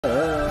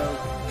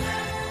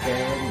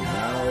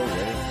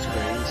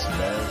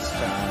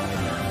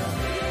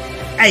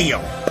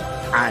Ayup,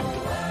 and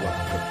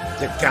welcome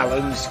to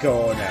Callum's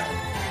Corner.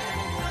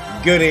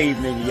 Good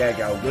evening,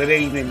 Yego. Good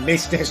evening,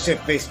 Mr.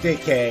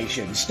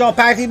 Sophistication. Stop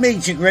adding me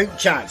to group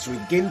chats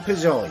with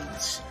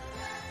Gimpazoids.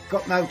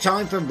 Got no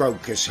time for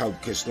Rocus,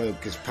 Hocus,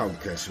 Lucas,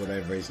 Pocus,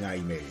 whatever his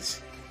name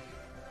is.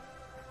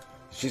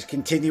 It's just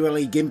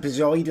continually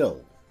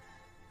Gimpazoidal.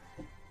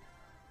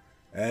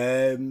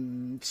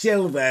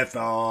 Silver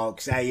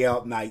Fox, hey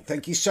up, mate.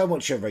 Thank you so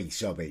much for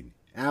resubbing.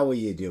 How are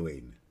you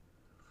doing?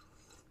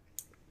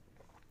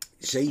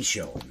 See,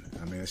 Sean.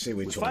 I mean, I see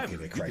we're talking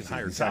the crazy.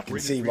 I can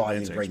see why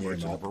you're bringing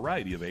him up.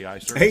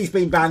 He's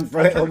been banned for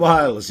a little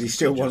while. Does he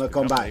still want to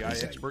come back?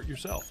 Expert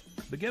yourself.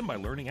 Begin by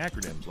learning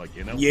acronyms like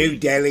NLP, you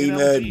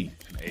Dellyman.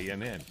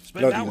 ANN.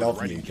 Bloody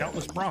love you,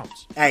 countless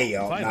prompts. Hey,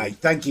 mate.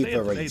 Thank you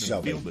for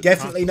resubbing.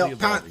 Definitely not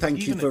Pat.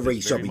 Thank you for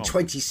resubbing.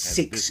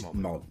 26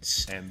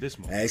 months.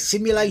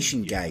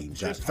 Simulation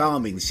games like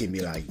Farming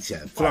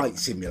Simulator, Flight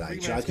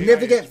Simulator. I can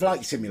never get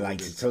Flight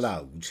Simulator to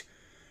load.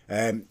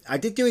 I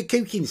did do a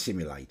cooking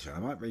simulator. I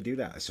might redo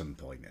that at some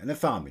point. And a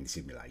farming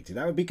simulator.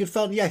 That would be good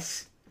fun,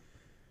 yes.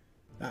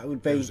 That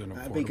would be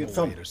good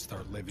fun.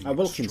 I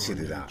will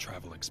consider that.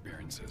 Travel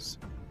experiences.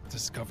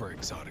 Discover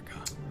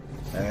Exotica.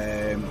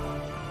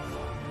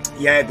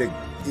 Yeah,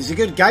 there's a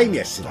good game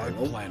yesterday.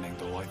 Start planning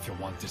the life you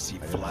want to see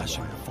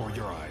flashing before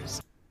your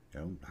eyes.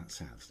 Oh, that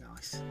sounds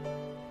nice.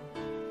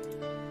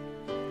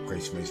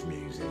 Christmas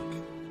music.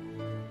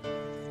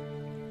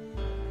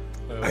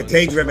 I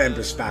did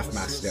remember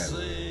Spaffmaster.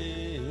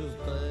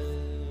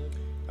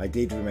 I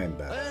did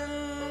remember.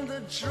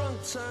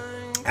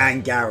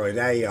 And Garrett,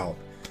 there you are.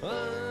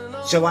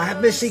 So I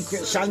had my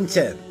Secret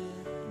Santa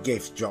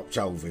gift dropped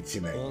over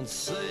to me from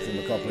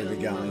a couple of the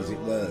guys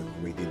at work.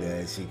 We did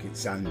a Secret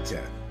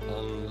Santa.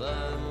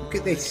 Look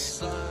at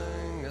this. I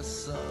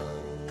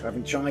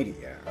haven't tried it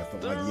yet. I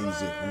thought I'd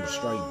use it on the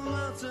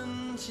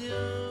stream.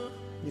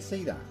 You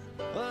see that?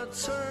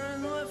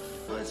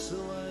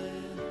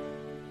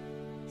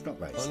 It's not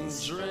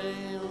racist.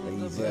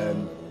 He's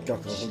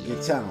got a little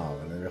guitar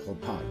and a little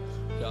pipe.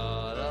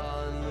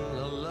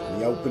 And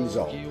he opens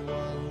up.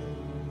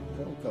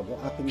 Oh God, what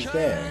happens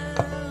there?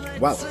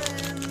 Well,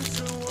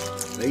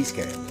 these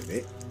came with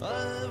it.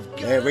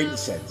 They're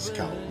incense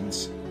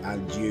cones,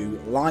 and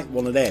you light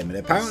one of them, and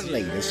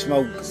apparently the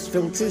smoke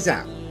filters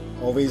out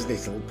of his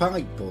little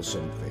pipe or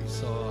something,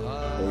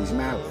 or his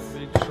mouth.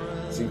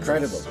 It's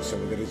incredible, so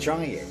we're going to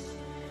try it.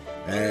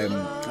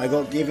 I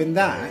got given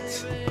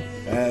that.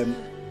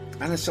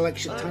 And a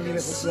tiny little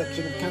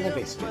selection of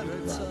cannabis to grow,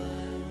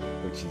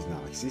 which is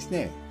nice, isn't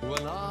it?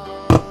 Make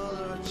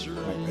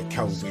the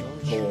COVID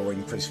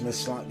boring Christmas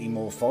slightly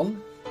more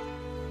fun.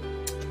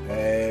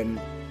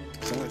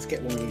 So let's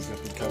get one of these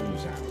little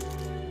cones out.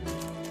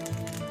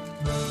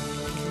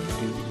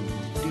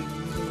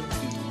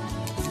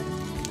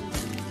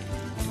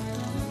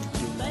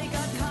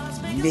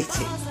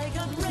 Knitting.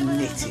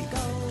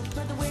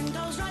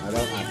 I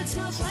don't have it,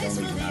 I don't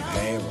even have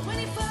hair on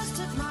it.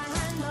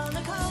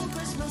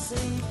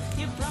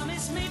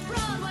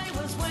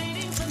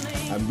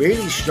 I'm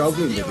really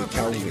struggling with the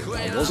COVID.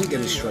 I wasn't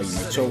going to stream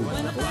at all,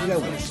 but you know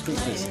what, it's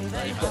Christmas.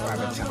 You've got to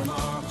have a time.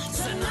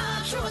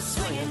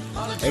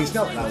 He's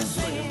not loud.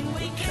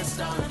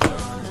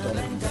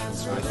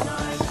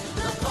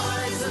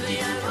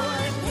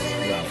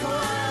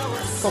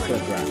 Couple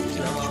of grams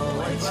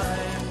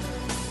actually.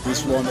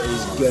 This one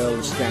is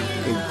Girl Scout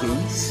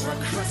cookies.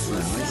 Nice,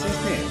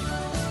 isn't it?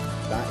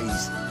 That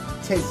is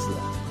Tesla.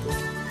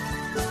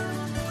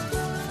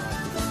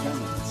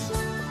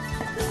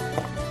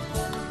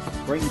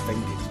 Green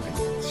fingers, mate.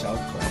 So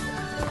clever.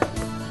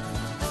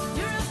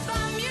 You're a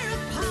bum, you're a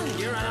punk,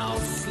 you're an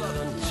old slut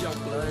and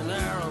juggler, and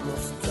they're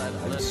almost dead.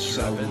 I'm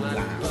so loud.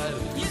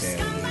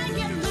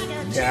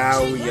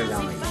 Now you're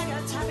lying.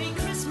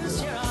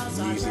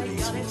 The music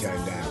needs to be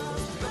turned down.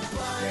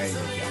 There you go.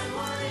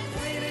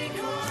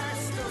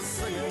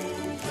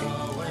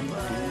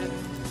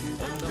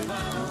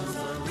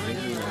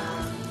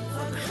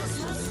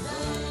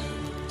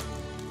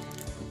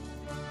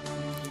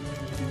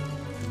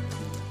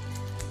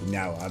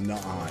 No, I'm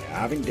not high. I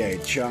haven't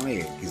dared try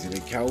it because of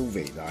the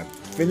COVID. I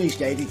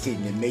finished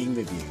editing the meme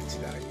review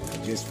today. I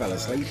just fell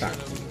asleep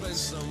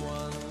afterwards.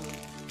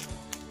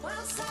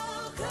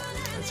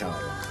 That's how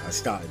I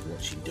started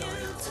watching Die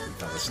Hard and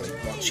fell asleep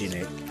watching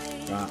it.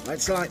 Right,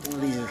 let's light one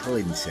of these little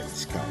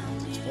incense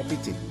cones. Let's pop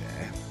it in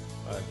there.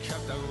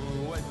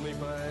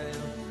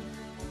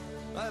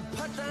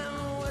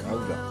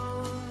 Hold on.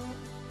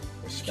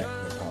 Respect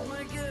the pole.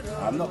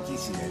 I'm not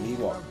kissing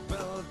anyone.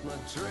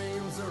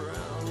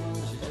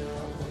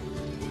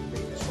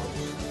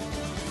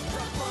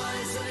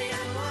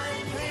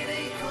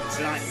 It's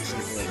like this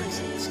little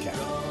incense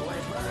cone.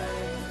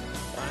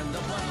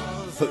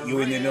 Put you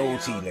in the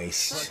naughty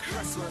list.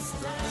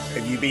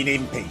 Have you been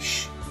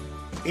impish?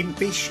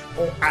 Impish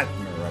or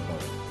admirable?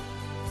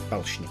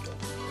 Bolshnickel.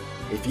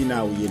 If you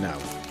know, you know.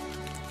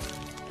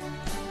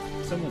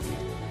 Some of you.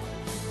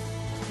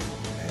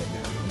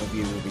 No, some of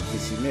you will be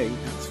kissing me,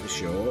 that's for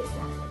sure.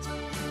 Right,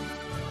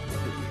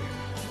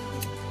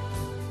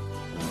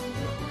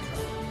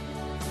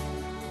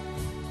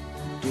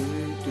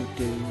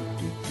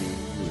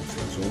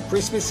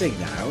 Christmassy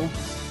now.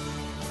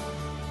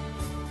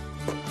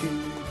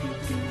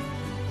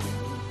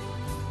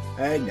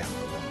 No.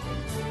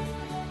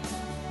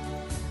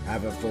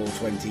 Have a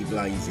 420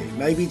 blazing.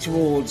 Maybe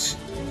towards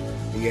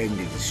the end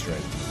of the stream.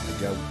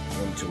 I don't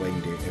want to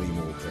end it any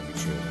more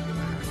prematurely than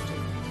I have to.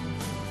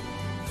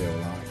 I feel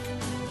like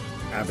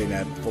having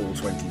a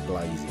 420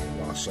 blazing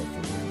while suffering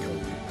with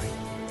COVID.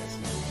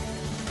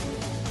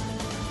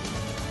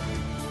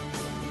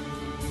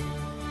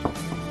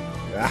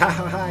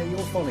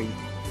 You're funny.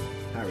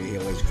 Harry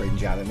Hill is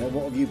cringe Eleanor.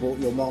 What have you bought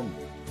your mom?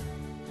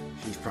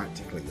 She's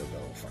practically your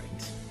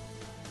girlfriend.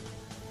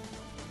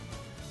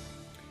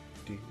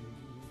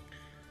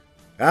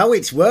 Oh,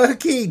 it's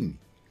working!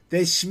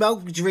 There's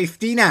smoke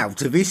drifting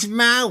out of his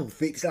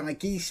mouth. It's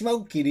like he's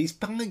smoking his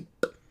pipe.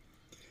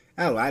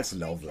 Oh, that's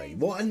lovely.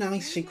 What a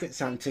nice Secret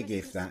Santa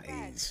gift that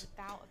is.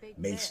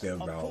 Mr.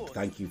 Rob,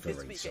 thank you for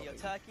reselling.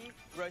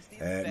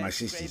 My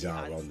sisters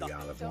are on the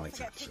Isle of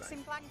Wight, actually.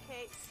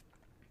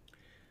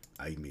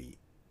 Amy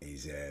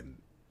is in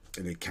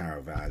a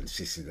caravan.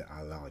 Sister that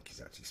I like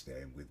is actually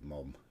staying with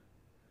Mum.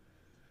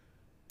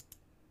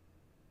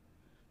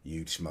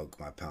 You'd smoke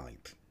my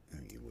pipe. No,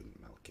 you wouldn't,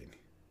 Malkin.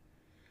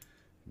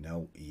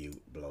 No, you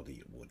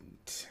bloody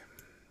wouldn't.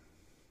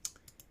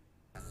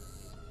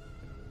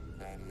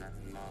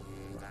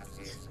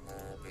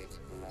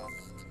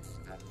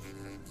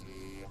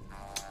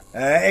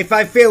 If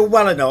I feel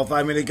well enough,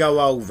 I'm going to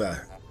go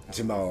over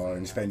tomorrow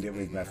and spend it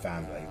with my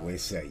family. We'll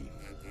see.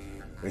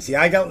 We'll see.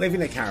 I don't live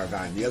in a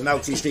caravan. You'll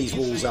notice these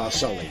walls are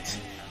solid.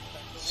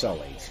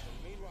 Solid.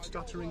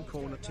 Stuttering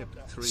corner tip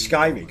 3.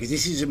 Skyrim, because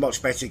this is a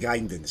much better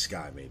game than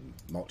Skyrim.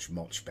 Much,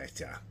 much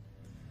better.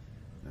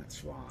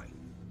 That's why.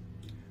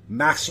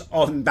 Mass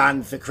on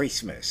ban for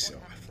Christmas. Oh,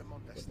 I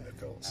wouldn't have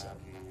thought so.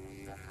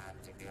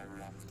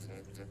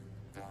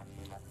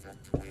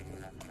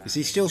 Is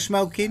he still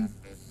smoking?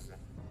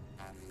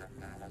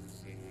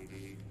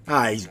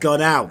 Ah, he's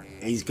gone out.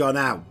 He's gone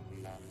out.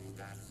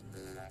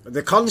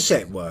 The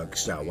concept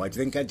works though. I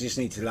think I just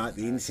need to like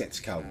the insects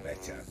count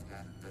better.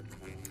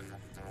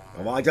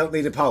 Oh, I don't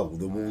need a pole.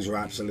 The walls are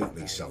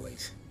absolutely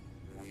solid.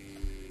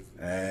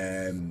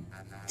 Tim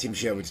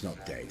Sherwood's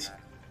not dead.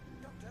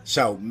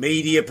 So,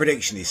 media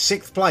prediction is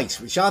 6th place,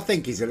 which I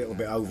think is a little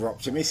bit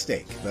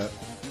over-optimistic, but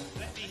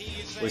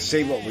we'll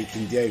see what we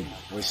can do.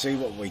 We'll see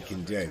what we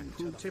can do.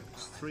 Who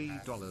tips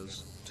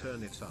 $3?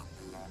 Turn it up.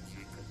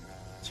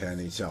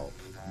 Turn it up.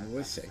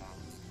 We'll see.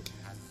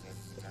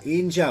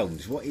 Ian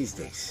Jones, what is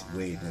this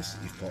weirdness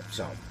that you've popped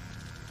on?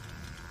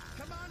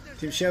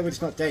 Tim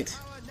Sherwood's not dead.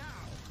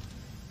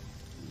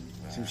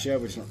 Tim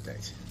Sherwood's not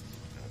dead.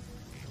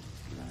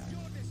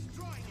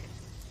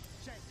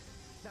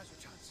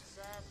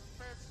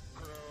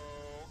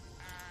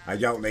 I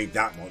don't need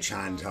that much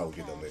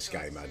hand-holding on this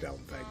game, I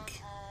don't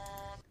think.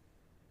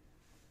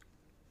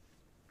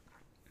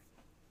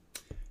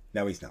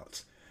 No, he's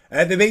not.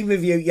 The meme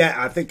review, yeah,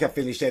 I think I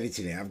finished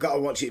editing it. I've got to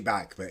watch it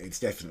back, but it's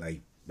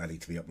definitely ready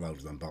to be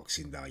uploaded on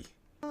Boxing Day.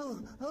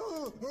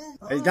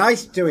 It's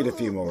nice doing a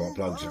few more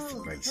uploads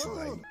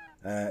recently.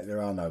 There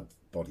are no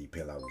body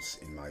pillows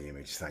in my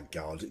image, thank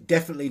God.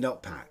 Definitely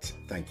not Pat.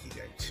 Thank you,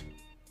 dude.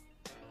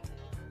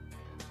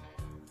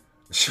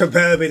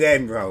 Suburban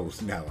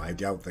Emeralds. No, I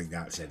don't think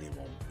that's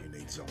anyone who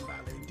needs on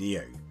battling, do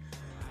you?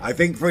 I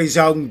think for his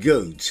own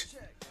good.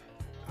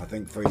 I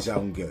think for his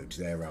own good,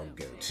 their own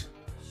good.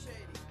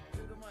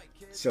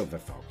 Silver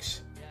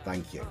Fox.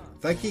 Thank you.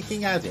 Thank you,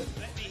 King Adam.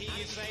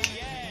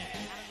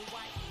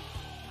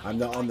 I'm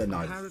not on the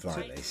 9th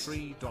flight list.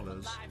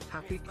 $3.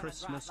 Happy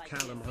Christmas,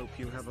 Callum. Hope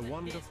you have a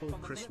wonderful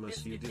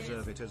Christmas. You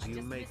deserve it as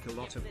you make a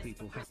lot of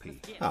people happy.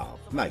 Oh,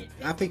 mate.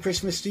 Happy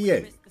Christmas to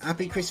you.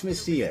 Happy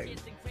Christmas to you.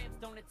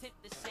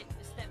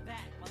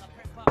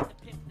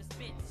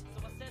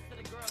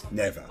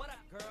 Never.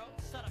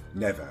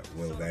 Never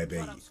will there be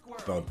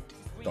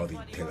body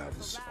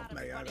pillows of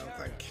me, I don't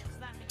think.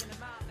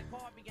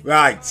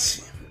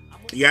 Right.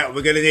 Yeah,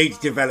 we're going to need to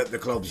develop the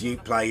club's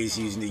youth players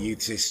using the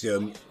youth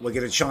system. We're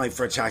going to try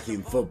for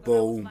attacking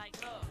football,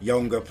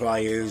 younger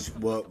players,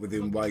 work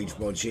within wage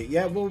budget.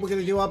 Yeah, well, we're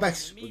going to do our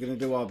best. We're going to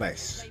do our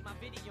best.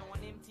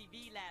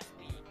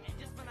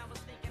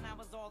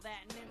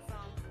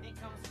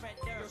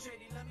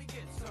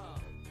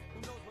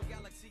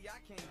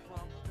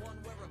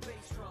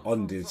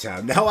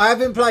 Undertale. No, I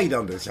haven't played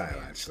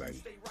Undertale,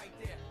 actually.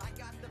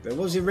 There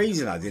was a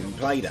reason I didn't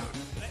play that.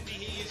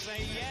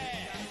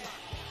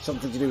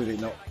 Something to do with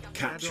it not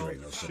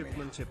capturing or something.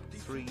 Shipment tip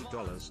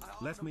 $3.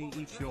 Let me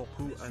eat your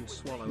poo and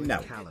swallow No.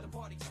 it, Callum.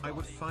 I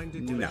would find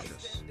it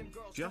delicious.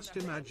 Just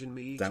imagine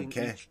me eating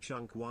each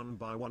chunk one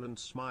by one and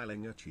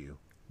smiling at you.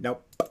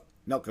 Nope.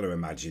 Not going to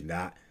imagine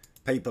that.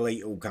 People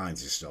eat all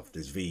kinds of stuff.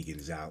 There's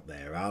vegans out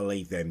there. I'll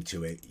leave them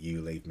to it.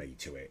 You leave me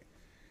to it.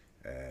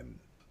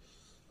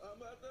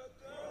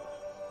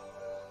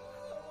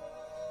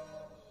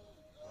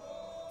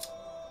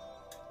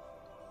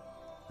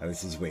 Now,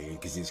 this is weird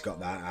because it's got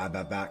that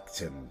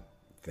ababactum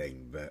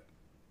thing, but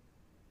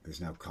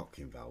there's no cock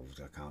involved.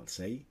 I can't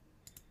see.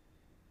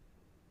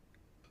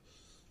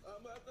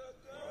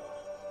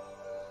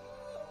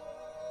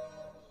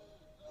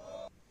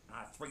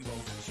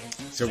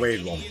 It's a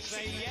weird one.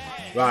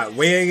 Right,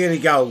 we're going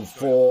to go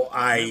for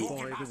a...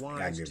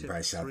 Hang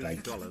press, I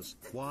think.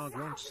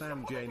 Wagwan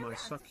Sanjay, my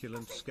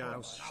succulent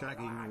scouse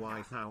shagging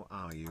wife, how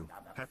are you?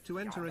 Had to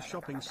enter a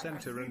shopping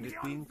centre and it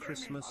being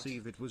Christmas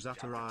Eve, it was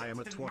utter I am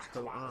at what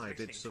ho I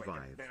did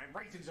survive.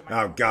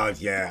 Oh God,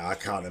 yeah, I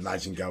can't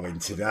imagine going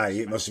today.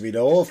 It must have been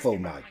awful,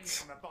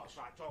 mate.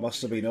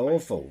 Must have been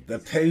awful. The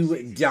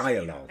poo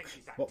dialogue.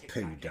 What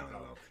poo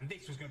dialogue?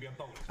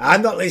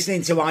 I'm not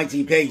listening to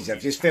ITPs,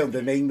 I've just filmed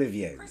a meme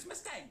review.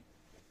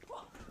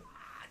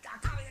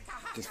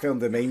 Just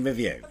filmed a meme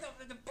review.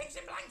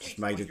 Just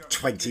made a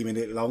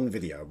 20-minute long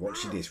video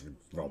watching this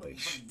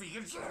rubbish.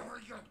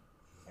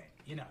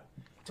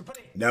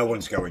 No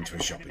one's going to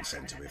a shopping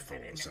centre with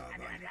fours, are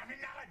they?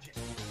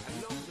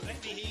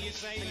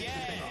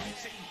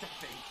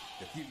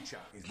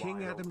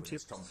 King Adam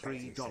tipped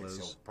 $3.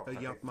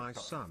 Ayup, my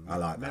son. I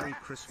like that. Merry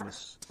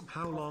Christmas.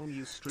 How long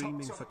you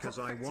streaming for? Cause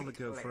I wanna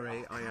go for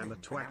a I am a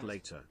twat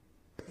later.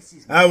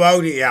 Oh,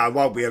 well, yeah, it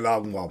won't be a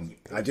long one.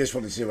 I just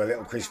wanted to do a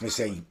little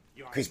Christmassy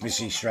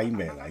stream,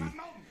 really.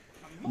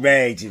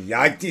 Raging.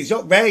 It's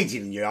not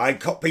raging, you know. I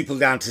cut people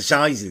down to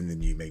size in the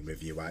new meme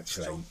review,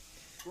 actually.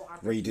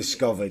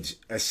 Rediscovered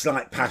a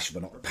slight passion,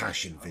 but not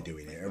passion for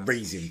doing it. A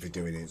reason for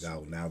doing it,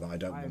 though, now that I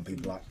don't want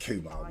people like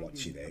Kumar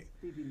watching it.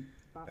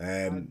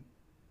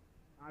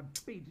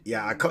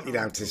 Yeah, I cut you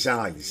down to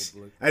size.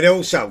 And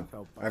also,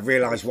 I've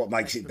realised what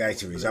makes it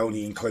better is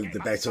only include the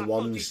better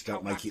ones.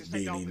 Don't make it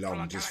really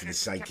long just for the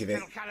sake of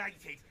it.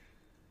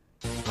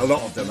 A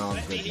lot of them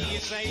aren't good now.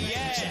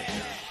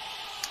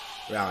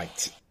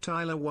 Right.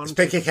 Tyler Let's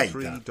pick a cake,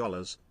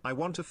 $3. I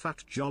want a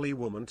fat jolly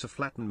woman to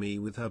flatten me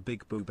with her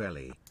big boo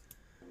belly.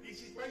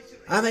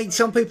 I mean,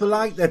 some people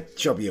like the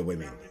chubbier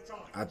women.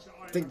 I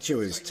think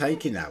Chewer's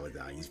taken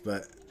nowadays,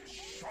 but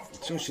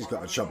I'm sure she's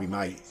got a chubby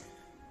mate.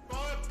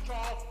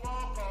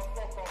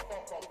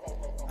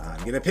 I'm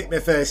going to pick my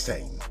first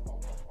team.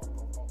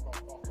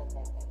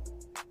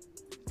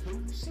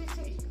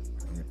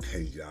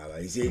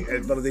 Is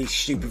it one of these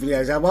stupid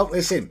videos? I won't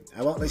listen.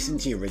 I won't listen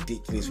to your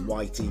ridiculous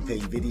YTP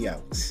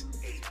videos.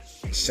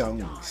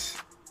 Songs.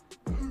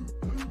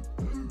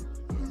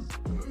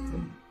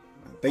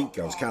 Beat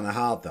goes kind of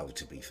hard though,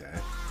 to be fair.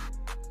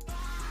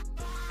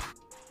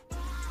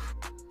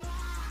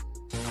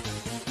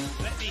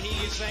 Let me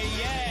hear you say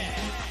yeah.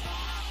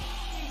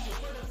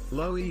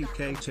 Low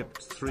UK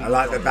tipped $3. I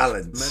like the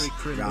balance. Merry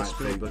Christmas,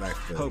 right, baby.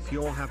 Hope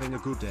you're having a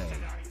good day.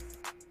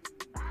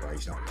 Well,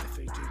 he's not left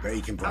Fiji, but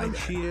he can play Alan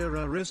there.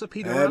 Shearer is a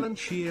pedo. Alan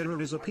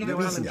Shearer is a pedo.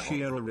 Alan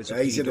Shearer is a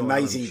pedo. He's an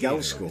amazing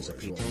goal scorer. Is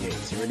what he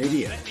is. You're an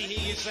idiot. Let me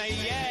hear you say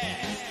yeah.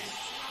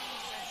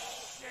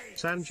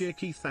 Sanjay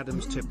Keith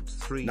Adams tipped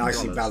 $3.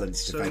 Nicely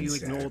balanced so defence you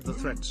ignored there. the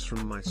threats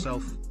from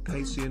myself,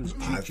 Patience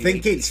GG. I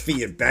think it's for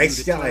your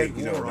best, You I declared war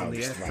ignore on the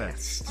those FF.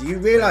 threats. Do you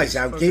realise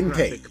how gimpy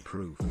Photographic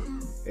proof. it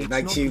It's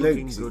makes not you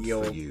looking look? good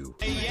You're, for you.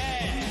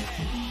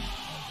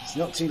 it's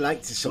not too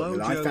late to sort your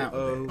life out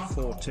of it.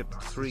 Slow Joe 04 tipped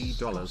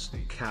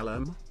 $3.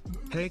 Callum.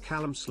 Hey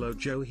Callum, Slow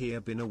Joe here.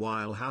 Been a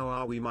while. How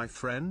are we, my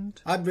friend?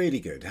 I'm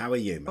really good. How are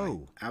you, mate?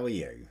 Oh. How are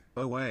you?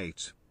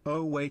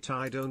 Oh wait,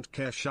 I don't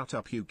care. Shut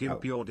up, you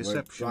gimp. Oh, Your well,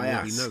 deception I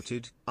will be asked.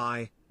 noted.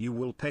 You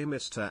will pay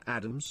Mr.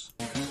 Adams.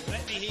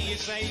 Let me hear you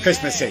say yeah.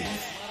 Christmas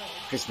Eve.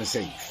 Christmas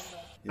Eve.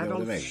 You know Adolf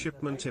what I mean?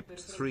 Shipman tipped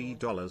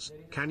 $3.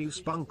 Can you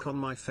spunk on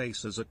my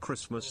face as a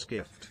Christmas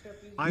gift?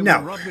 I No.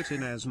 will rub it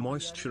in as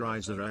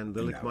moisturizer and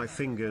lick No. my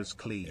fingers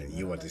clean. Yeah,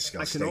 you are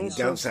disgusting.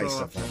 also Don't say throw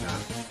stuff up-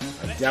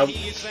 like that. Don't.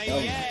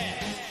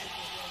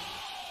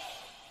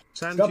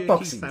 Stop Sanjay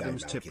boxing Keith down,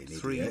 Adams Malky, tipped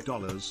idiot.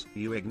 $3.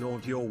 You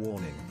ignored your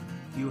warning.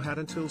 You had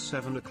until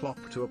 7 o'clock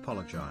to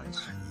apologize.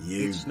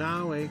 You. It's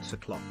now 8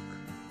 o'clock.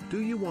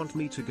 Do you want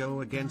me to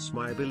go against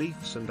my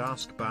beliefs and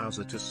ask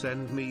Bowser to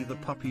send me the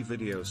puppy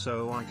video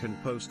so I can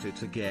post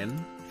it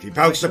again? If you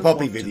post I a don't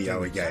puppy want to video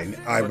do it, again,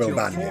 I but will you're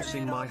ban you.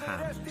 forcing my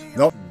hand.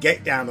 Not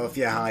get down off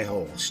your high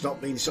horse.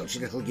 Stop being such a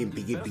little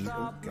gimpy.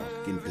 Oh God,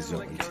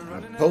 gimpazoid.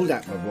 I pulled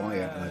out my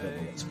wire and I don't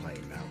know what's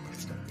playing now.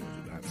 That's not good.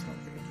 That's not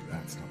good.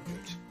 That's not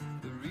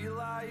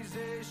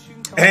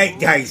good. 8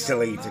 days to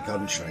leave the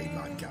country,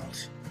 my God.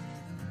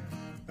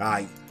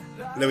 Right,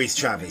 Luis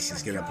Travis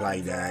is going to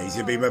play there. He's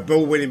going to be my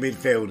ball-winning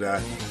midfielder,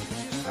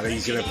 and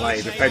he's going to play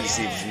a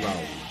defensive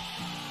role.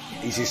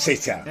 He's a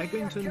sitter.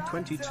 Eggington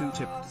 22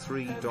 tipped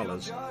 $3.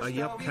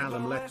 Ayup,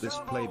 Callum, let this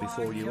play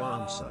before you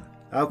answer.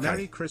 Okay.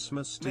 Merry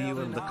Christmas to you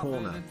in the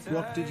corner.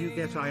 What did you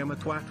get? I am a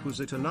twat. Was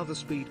it another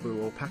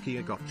Speedboo or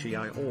Pakiagotchi?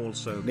 I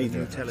also Neither can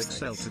you of tell those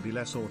Excel things. to be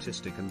less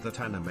autistic and that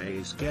anime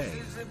is gay.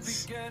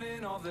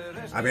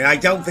 I mean, I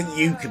don't think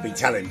you could be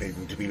telling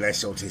people to be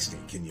less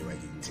autistic, can you,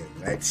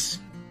 Eggington?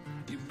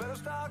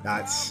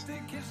 That's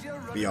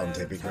beyond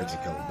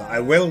hypocritical. But I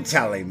will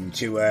tell him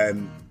to,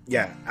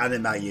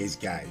 anime is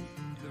gay.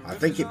 I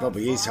think it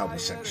probably is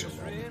homosexual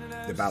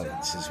on the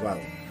balance as well.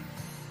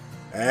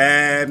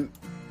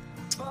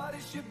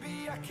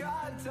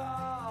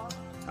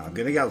 I'm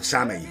going to go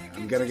Sammy.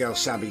 I'm going to go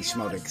Sammy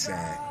Smodix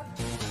there.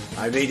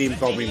 I need him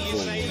bobbing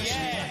forward.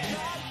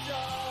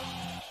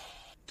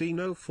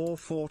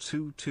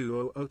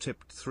 Dino44220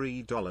 tipped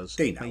 $3.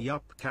 Dino.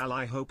 Ayup, Cal,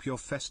 I hope your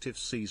festive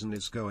season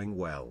is going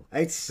well.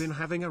 It's been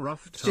having a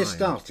rough time. just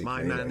started,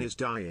 My really. nan is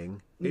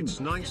dying. It's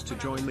nice to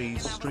join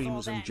these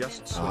streams and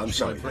just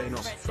switch my brain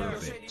off for a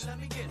bit.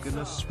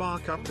 Gonna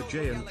spark up the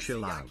J and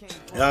chill out.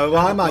 Oh,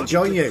 I might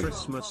join you.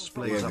 Christmas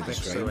plays up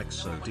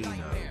XOXO Dino.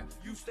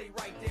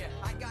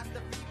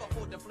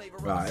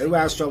 Right, who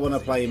else do I want to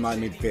play in my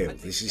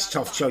midfield? This is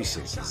tough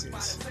choices, this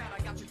is.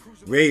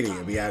 Really,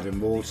 it'll be Adam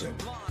Morton.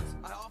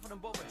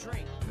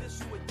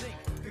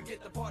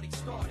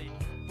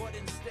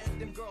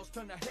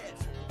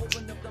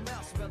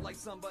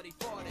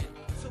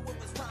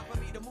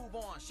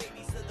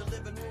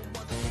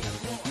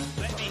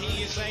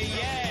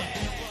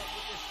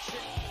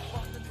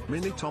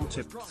 Mini Tom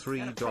tipped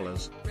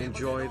 $3.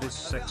 Enjoy this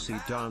sexy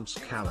dance,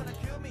 Callum.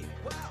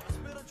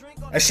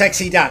 A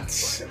sexy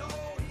dance.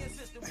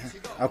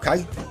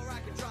 Okay.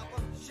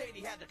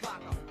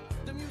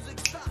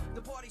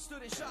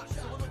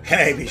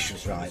 Hamish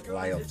was right.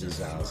 Lay off the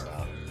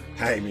Zaza.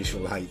 Hamish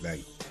will hate me.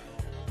 He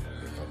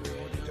probably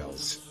already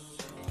does.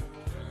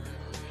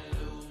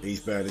 He's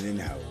burning in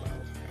hell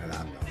though, and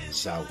I'm not.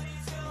 So,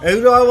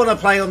 who do I want to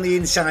play on the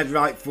inside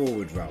right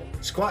forward role?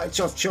 It's quite a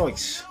tough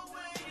choice.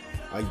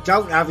 I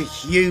don't have a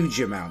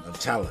huge amount of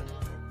talent.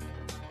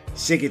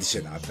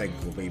 Sigurdsson, I think,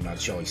 will be my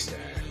choice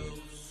there.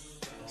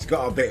 He's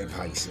got a bit of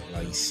pace at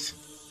least.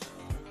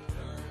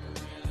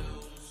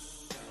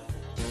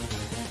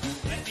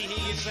 Let me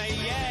hear you say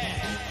yeah.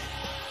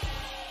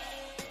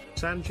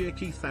 Sanjay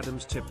Keith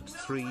Adams tipped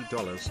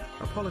 $3.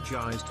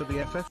 Apologise to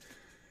the FF.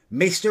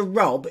 Mr.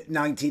 Rob,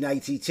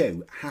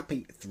 1982.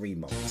 Happy 3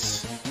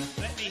 months.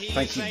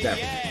 Thank you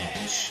very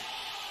much.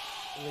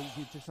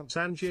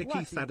 Sanjay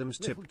Keith Adams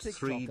tipped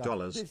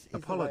 $3.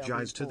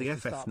 Apologise to the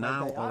FF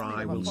now or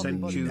I will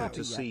send you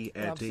to see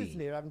Eddie.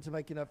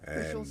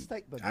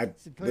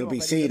 We'll be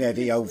seeing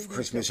Eddie over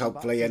Christmas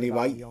hopefully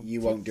anyway.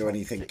 You won't do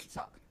anything.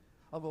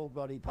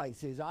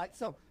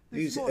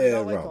 Who's Rob?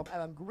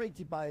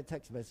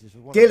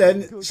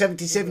 Dylan,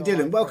 77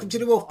 Dylan, welcome to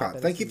the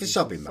Wolfpack. Thank you for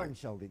subbing, mate.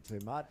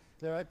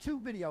 There are 2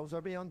 videos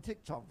that'll be on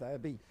TikTok that'll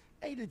be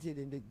edited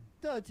in the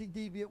dirty,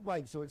 deviant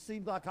way, so it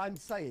seems like I'm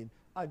saying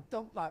I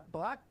don't like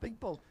black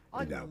people.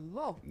 I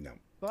love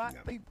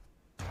black people.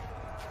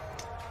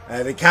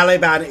 The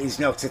Caliban is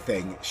not a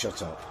thing.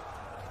 Shut up.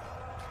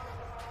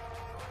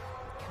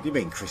 What do you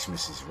mean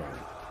Christmas is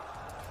right?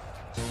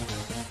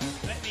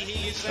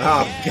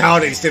 Oh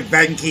God, it's the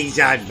Venky's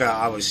advert.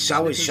 I was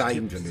so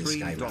ashamed of this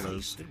game.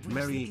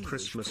 Merry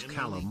Christmas,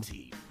 Callum.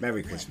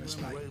 Merry Christmas,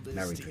 mate.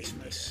 Merry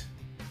Christmas.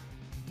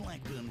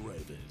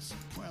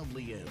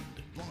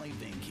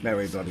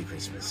 Merry bloody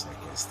Christmas,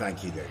 Nicholas.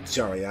 Thank you, dude.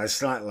 Sorry, I was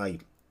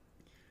slightly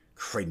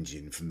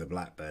cringing from the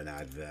Blackburn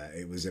advert.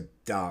 It was a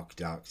dark,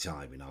 dark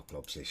time in our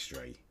club's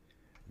history.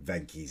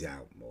 Venky's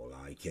out, more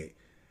like it.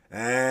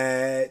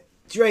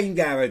 Dream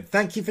Garrett,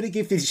 thank you for the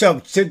gifted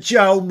sub to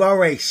Joe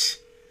Morris.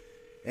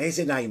 There's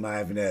a name I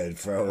haven't heard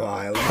for a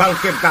while.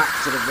 Welcome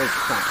back to the Red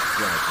Fact.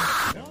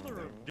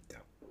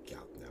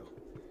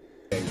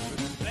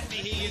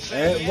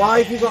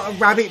 Why have you got a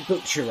rabbit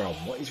butcher on?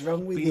 What is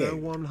wrong with you?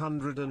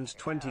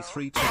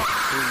 123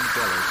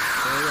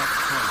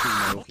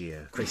 $3.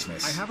 Here.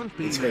 Christmas. I haven't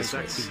been as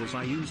active as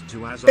I used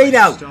to as Bino.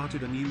 I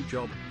started a new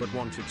job, but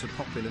wanted to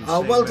pop in and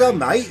say well done,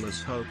 Merry mate.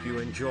 Christmas. Hope you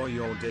enjoy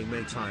your day,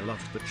 mate. I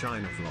loved the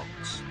China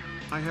vlogs.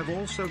 I have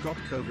also got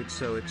COVID,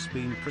 so it's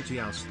been pretty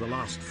ass the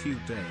last few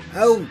days.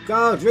 Oh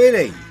God,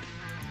 really?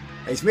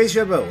 It's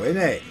miserable,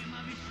 isn't it?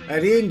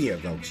 The India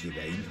vlogs, you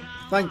mean?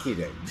 Thank you,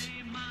 dudes.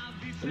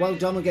 Well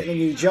done on getting a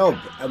new job,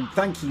 and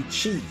thank you,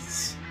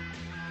 Cheese,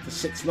 for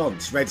 6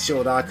 months. Red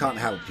Sword, I can't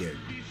help you.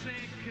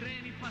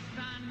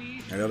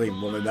 I don't even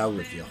want to know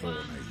if you're horny.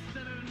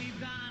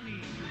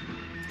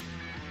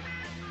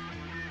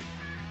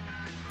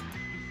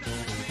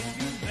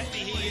 Let me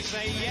hear you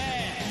say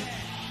yeah.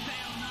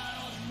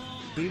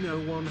 Bino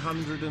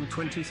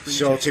 123.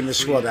 Sorting the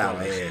squad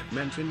out here.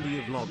 Meant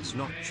India vlogs,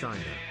 not China.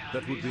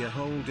 That would be a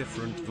whole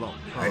different vlog.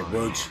 It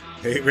would.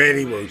 It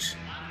really would.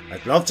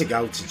 I'd love to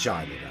go to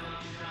China though.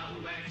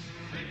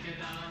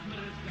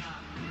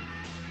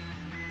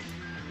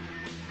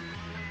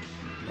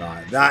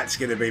 Right, that's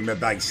going to be my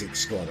basic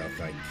squad, I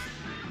think.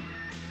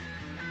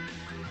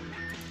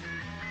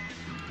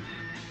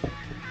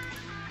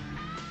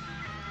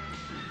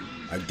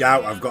 I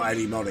doubt I've got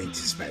any money to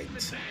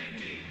spend.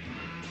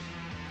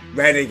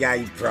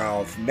 Renegade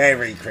Prof,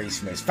 Merry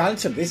Christmas.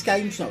 Phantom, this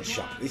game's not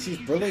shot. This is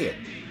brilliant.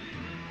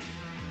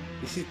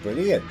 This is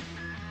brilliant.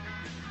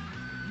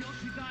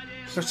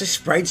 It's not a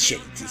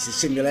spreadsheet, it's a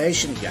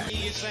simulation game.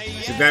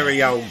 It's a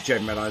very old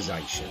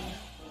generalisation.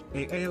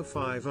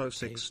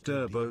 AAO506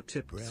 Turbo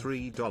tipped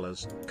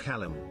 $3.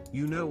 Callum,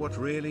 you know what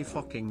really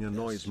fucking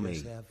annoys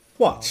me?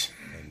 What?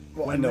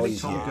 What when annoys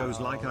Tom you? goes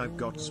like, I've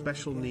got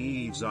special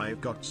needs,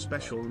 I've got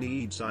special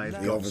needs, I've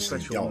He got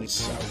obviously special does, needs.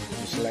 so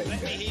just let him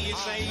go.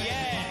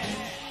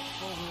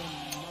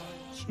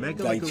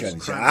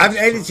 I haven't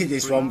edited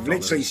this one, I've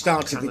literally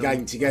started the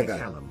game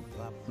together.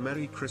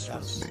 Merry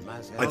Christmas.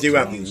 I do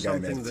have you the in-game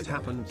something that editor.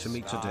 happened to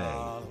me today.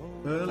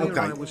 Earlier Okay.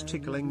 I was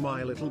tickling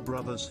my little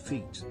brother's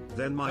feet.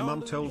 Then my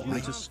mum told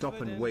me to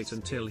stop and wait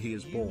until he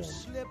is born.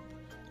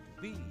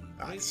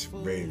 That's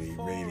really,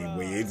 really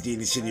weird. The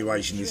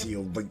insinuation is that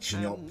you're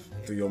reaching up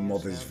for your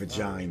mother's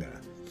vagina.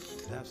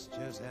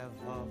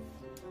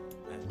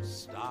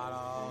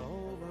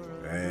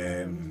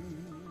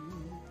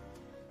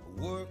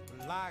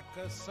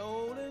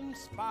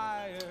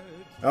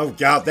 Oh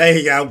God, there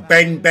you go.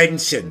 Ben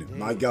Benson,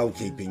 my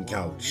goalkeeping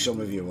coach. Some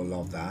of you will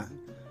love that.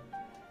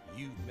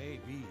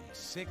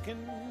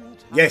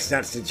 Yes,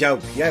 that's the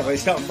joke. Yeah, but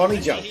it's not a funny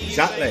joke.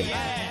 Exactly.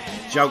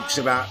 Jokes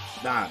about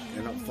that.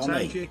 They're not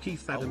funny. Sanjay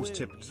Keith Adams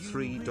tipped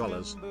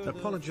 $3.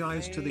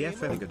 Apologise to the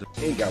FM.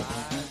 Here you go.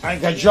 I'm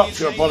going to drop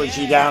your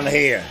apology down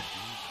here.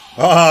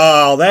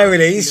 Oh, there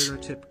it is.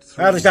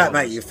 How does that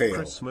make you feel?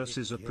 Christmas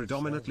is a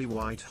predominantly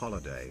white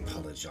holiday.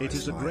 It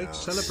is a great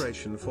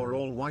celebration for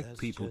all white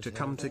people to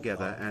come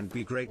together and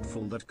be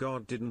grateful that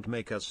God didn't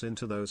make us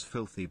into those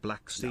filthy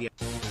blacks.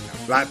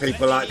 Black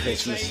people like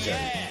Christmas too.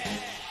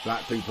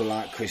 Black people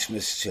like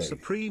Christmas too.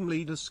 Supreme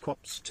Leader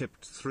Squaps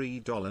tipped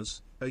 $3.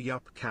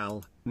 Ayup,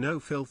 Cal, no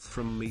filth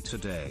from me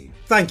today.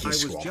 Thank you, I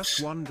was Squaps.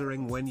 just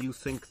wondering when you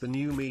think the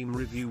new meme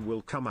review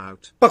will come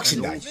out.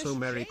 Boxing and Day. Also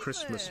Merry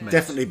Christmas, mate.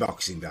 Definitely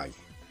Boxing Day.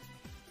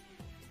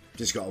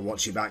 Just got to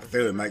watch it back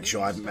through and make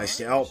sure I haven't messed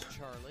it up.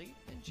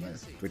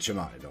 Which I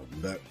might have done,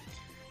 but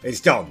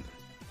it's done.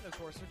 And of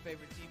course, her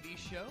favorite TV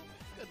show.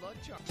 Good luck,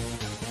 Charlie.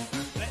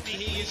 Let me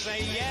hear you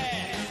say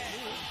yeah.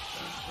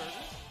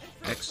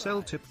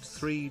 Excel tipped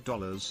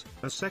 $3.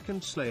 A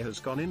second sleigh has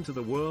gone into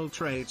the World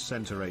Trade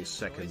Center. A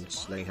second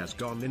sleigh has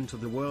gone into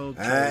the World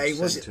Trade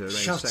It was Center.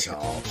 shut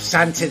up.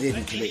 Santa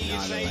didn't commit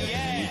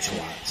 9/11. You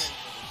twat.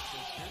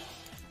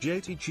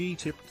 JTG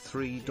tipped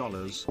 $3.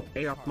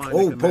 Ayup, my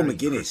Oh, nigga, Paul Merry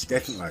McGuinness,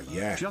 Christmas. definitely,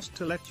 yeah. Just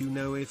to let you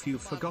know, if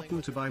you've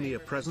forgotten to buy me a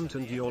present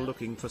and you're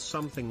looking for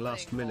something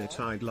last minute,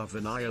 I'd love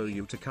an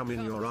IOU to come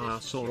in your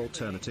ass, or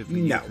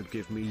alternatively No. you could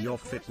give me your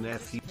fit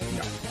nephew.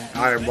 No.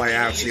 I am way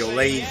out of your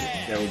league.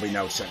 There will be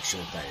no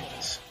sexual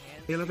favours.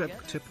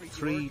 Ilabep tipped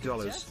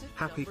 $3.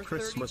 Happy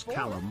Christmas,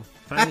 Callum.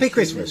 Happy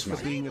Christmas, for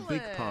mate. being a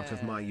big part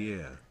of my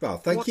year. Well,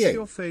 thank What's you.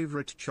 your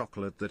favourite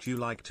chocolate that you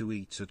like to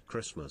eat at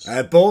Christmas?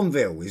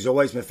 Bourneville is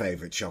always my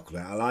favourite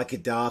chocolate. I like a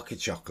darker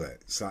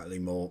chocolate, slightly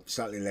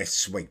less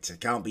sweet. I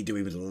can't be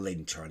doing with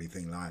Lindt or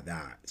anything like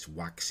that. It's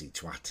waxy,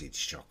 twatted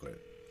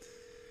chocolate.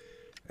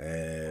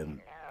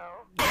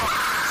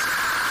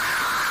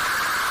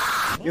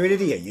 You're an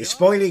idiot. You're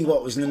spoiling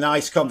what was a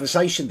nice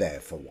conversation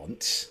there for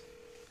once.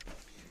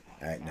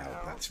 No,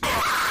 that's more.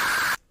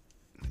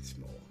 That's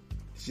more.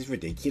 This is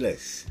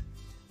ridiculous.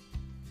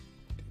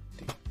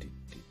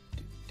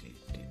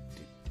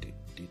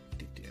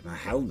 My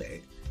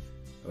helmet?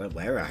 I don't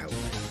wear a helmet.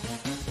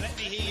 Let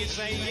me hear you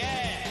say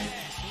yeah.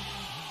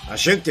 I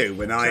should do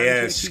when I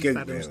Sanjay Keith scoot,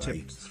 Adams really.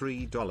 tipped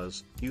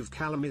 $3. You've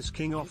Callum is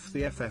king off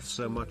the FF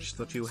so much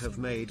that you have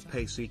made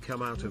Pacey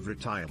come out of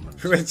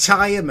retirement.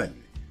 Retirement?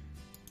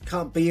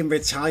 Can't be in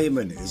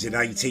retirement as an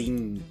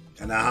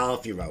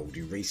 18-and-a-half-year-old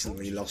who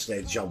recently lost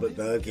their job at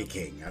Burger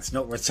King. That's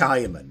not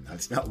retirement.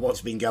 That's not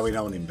what's been going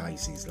on in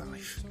Pacey's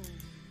life.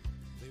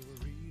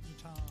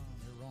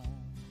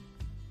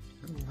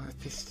 Oh, I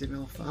pissed him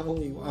off. Oh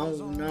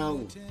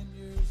no.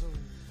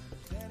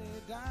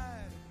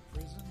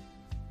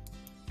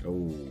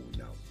 Oh,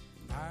 no.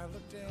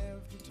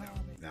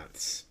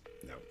 That's...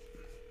 no.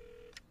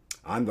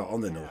 I'm not on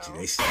the naughty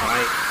list.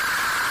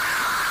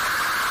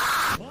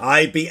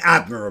 I'd be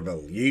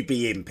admirable. You'd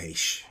be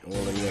impish. All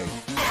of you.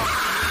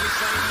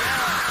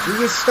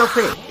 Will you stop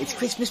it? It's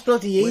Christmas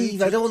bloody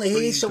Eve. I don't want to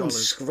hear someone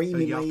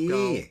screaming in my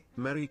ear.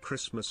 Merry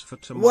Christmas for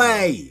tomorrow.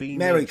 Way! Been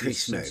Merry ages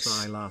Christmas.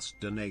 Since I last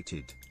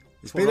donated.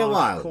 It's For been a our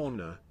while.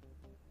 Corner.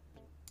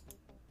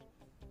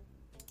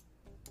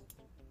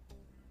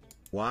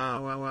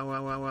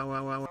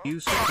 Wow. You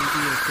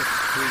second year tipped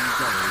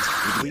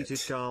 $3.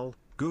 Tweeted Carl.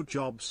 Good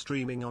job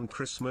streaming on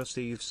Christmas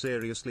Eve.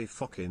 Seriously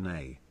fucking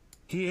A.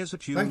 Here's a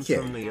tune Thank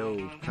you. from the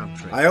old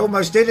country. I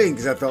almost didn't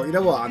because I thought, you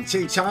know what, I'm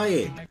too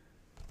tired.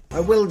 I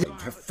will do.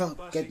 For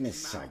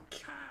goodness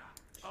sake.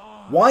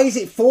 Why is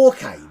it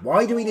 4K?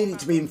 Why do we need it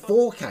to be in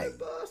 4K?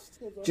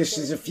 Just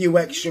as a few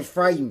extra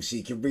frames so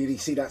you can really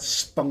see that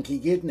spunky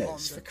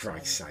goodness, for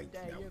Christ's sake.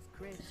 No.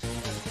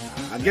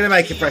 I'm going to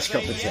make a fresh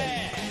cup of tea.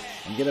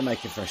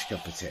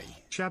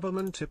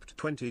 Shabberman tipped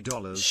 $20.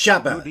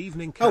 Shabba. Good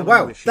evening, Oh, Callum.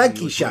 wow. Wishing Thank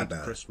you, a great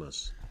Shabba.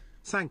 Christmas.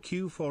 Thank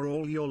you for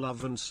all your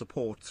love and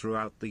support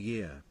throughout the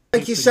year.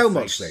 Thank you so Kissing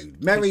much, face, Lou.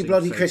 Merry kissing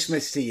bloody face.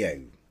 Christmas to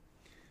you.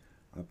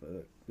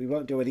 We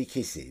won't do any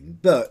kissing,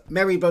 but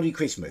Merry bloody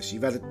Christmas.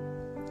 You've had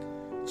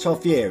a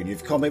tough year and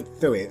you've come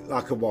through it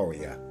like a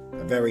warrior.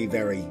 A very,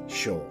 very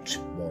short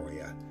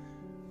warrior,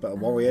 but a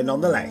warrior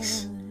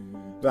nonetheless.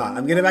 Right,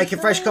 I'm going to make a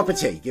fresh cup of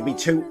tea. Give me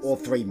 2 or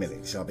 3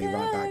 minutes. I'll be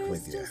right back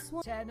with you.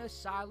 10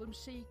 asylum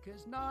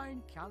seekers,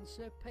 9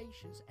 cancer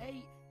patients,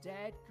 8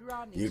 dead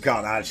grannies. You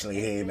can't actually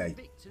hear me.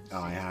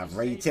 I have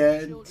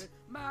returned.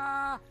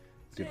 My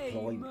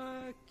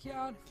Deployment.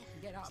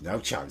 There's no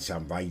chance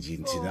I'm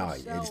raging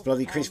tonight. It's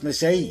bloody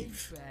Christmas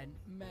Eve.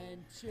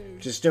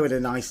 Just doing a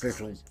nice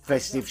little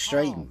festive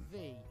stream.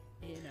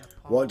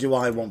 What do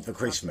I want for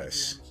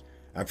Christmas?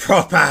 A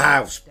proper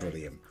house.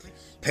 Brilliant.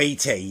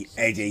 PT,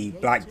 Eddie,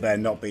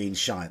 Blackburn not being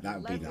shy.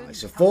 That would be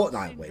nice. A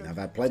fortnight win I've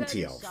had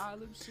plenty of.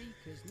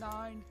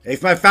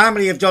 If my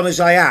family have done as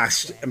I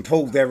asked and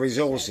pulled their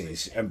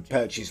resources and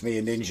purchased me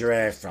a Ninja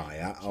air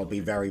fryer, I'll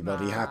be very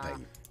bloody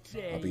happy.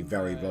 I'll be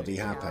very bloody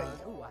happy.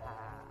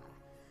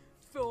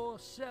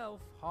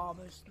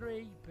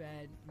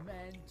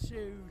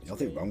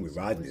 Nothing wrong with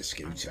riding a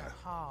scooter.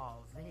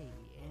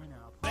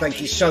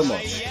 Thank you so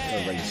much for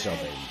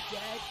resubbing.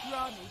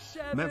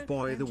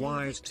 Mevboy the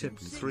Wise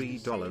tipped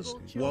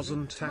 $3.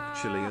 Wasn't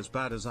actually as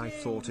bad as I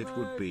thought it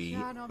would be.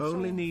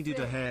 Only needed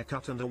a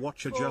haircut and a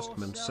watch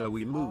adjustment, so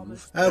we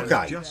move. Okay.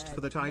 And just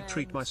for that I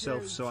treat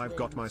myself, so I've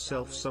got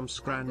myself some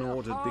scran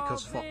ordered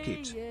because fuck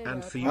it.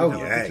 And for you, oh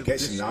have a yeah, bit of get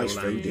some nice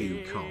disco food and in.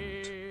 you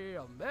can't.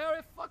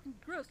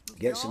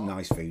 Get some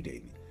nice food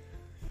in.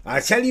 I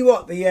tell you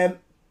what, the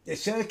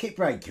circuit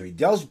breaker, it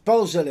does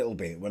buzz a little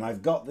bit when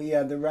I've got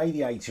the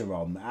radiator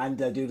on and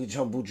do the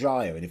tumble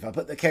dryer, and if I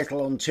put the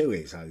kettle on to it,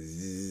 it's like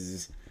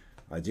zzz.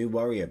 I do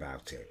worry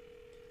about it.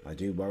 I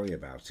do worry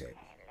about it.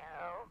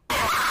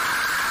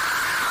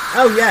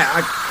 Oh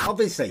yeah,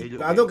 obviously,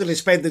 I'm not going to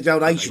spend the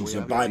donations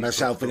and buy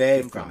myself an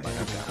air fryer.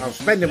 I'll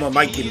spend them on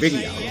making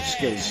videos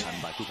because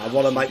I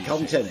want to make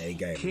content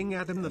again. King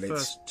Adam the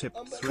First tipped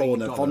 $3.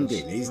 Corner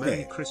funding, isn't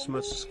Merry it?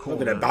 Christmas. I'm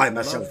going to buy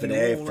myself an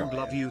air fryer.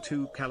 Love you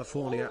too,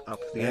 California up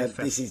the FF.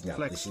 This is not.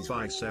 Flex This is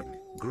bicep,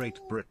 Great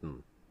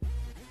Britain.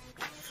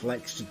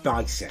 Flexed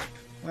bicep.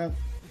 Well,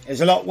 there's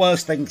a lot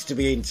worse things to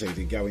be into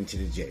than going to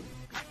the gym.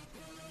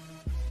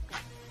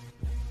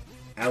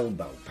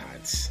 Elbow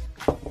pads.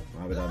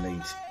 Why would I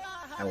need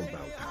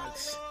elbow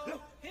pads?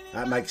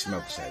 That makes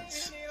no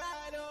sense.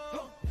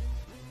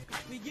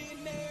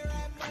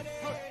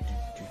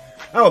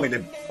 Oh, I mean,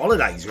 the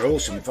holidays are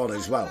awesome fun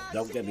as well.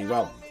 Don't get me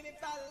wrong.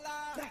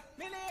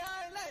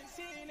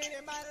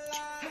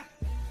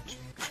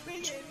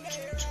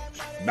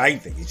 Main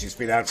thing is just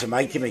being able to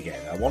make him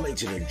again. I wanted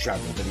to do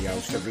travel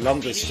videos for the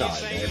longest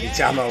time, but every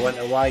time I went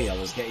away, I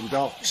was getting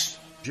doxxed.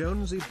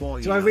 Jonesy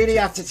boy. Do I really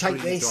have to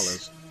take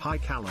this? Hi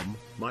Callum,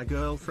 my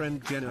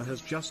girlfriend Jenna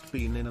has just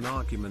been in an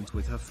argument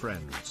with her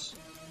friends.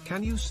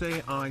 Can you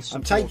say I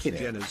support taking it.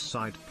 Jenna's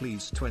side,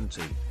 please?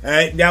 20.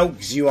 No,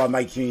 because you are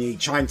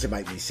trying to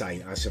make me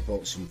say I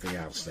support something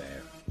else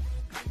there.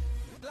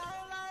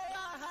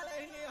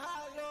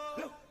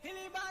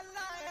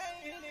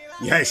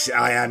 Yes,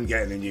 I am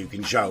getting a new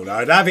controller.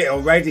 I'd have it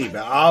already,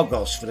 but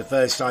Argos, for the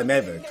first time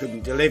ever,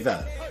 couldn't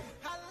deliver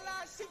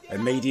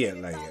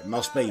immediately. It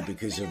must be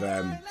because of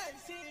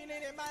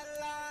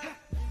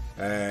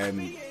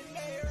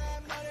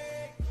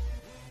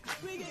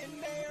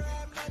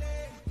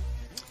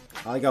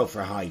I go for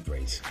a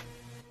hybrid.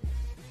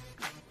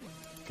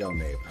 Go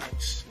near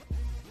posts.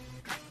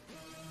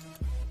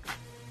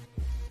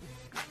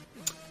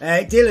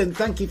 Dylan,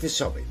 thank you for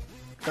subbing.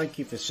 Thank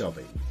you for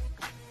subbing.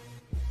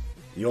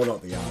 You're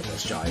not the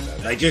Argos driver.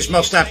 They just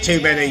must have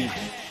too many.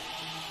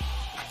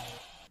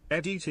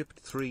 Eddie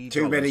tipped $3.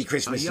 Too many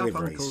Christmas Ayup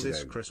deliveries uncle to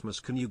this do. Christmas,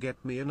 can you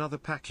get me another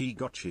Packy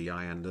Gotchi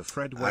and a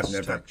Fred I've West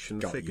never action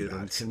got you figure?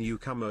 And that. can you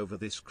come over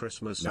this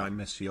Christmas? No. I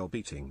miss your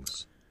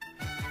beatings.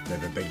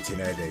 Never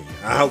beaten Eddie.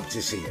 I hope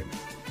to see him.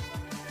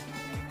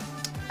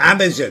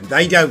 Amazon,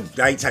 they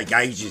take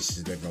ages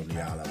to deliver on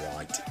the Isle of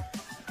Wight.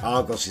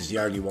 Argos is the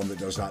only one that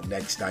does that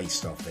next day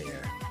stuff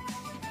here.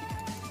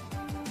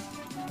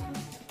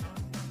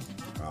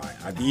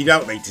 Right, you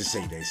don't need to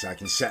see this. I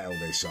can settle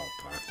this up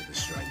after the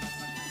stream.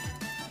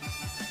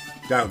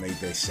 Don't need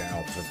this set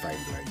up for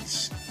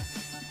friendlies.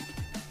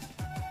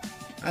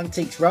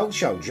 Antiques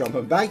Roadshow, John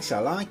and Bakes, I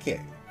like it.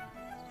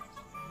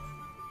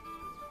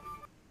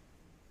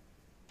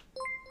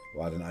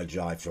 Why don't I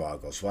drive to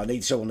Argos? Well, I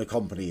need someone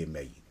accompanying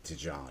me to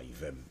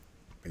drive.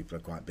 People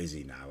are quite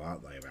busy now,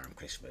 aren't they, around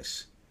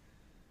Christmas?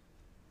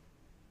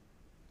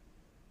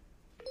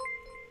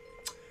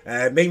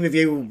 Me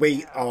review will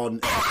be on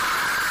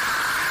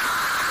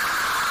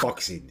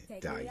Boxing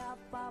Day.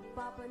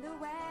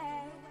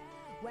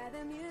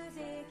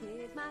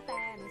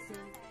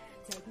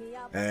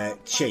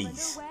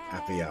 Cheese,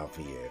 happy half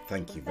a year.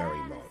 Thank you very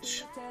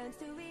much.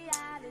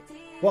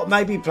 What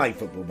made me play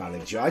Football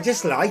Manager? I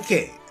just like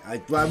it. I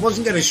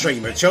wasn't going to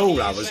stream at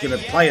all. I was going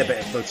to play a bit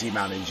of Footy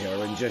Manager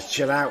and just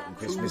chill out on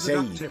Christmas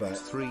Eve. But I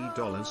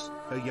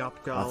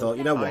thought,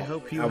 you know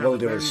what? I will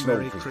do a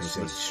small Christmas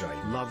Eve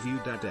stream. Love you,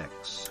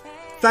 Dadex.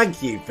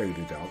 Thank you,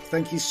 Voodoo Dog.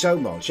 Thank you so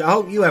much. I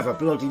hope you have a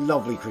bloody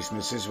lovely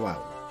Christmas as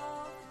well.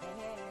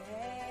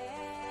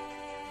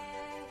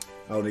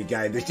 Only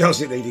game that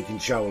doesn't need a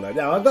controller.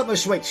 No, I've got my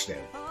Switch still.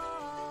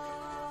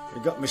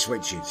 I've got my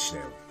Switches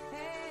still.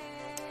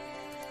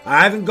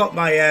 I haven't got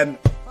my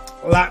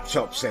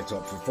laptop set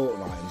up for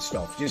Fortnite and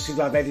stuff, just because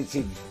I've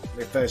edited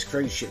my first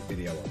cruise ship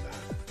video on that.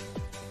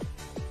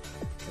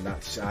 And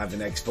I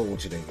haven't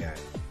exported it yet.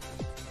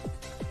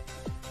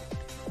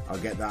 I'll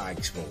get that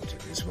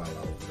exported as well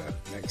over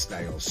the next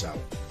day or so.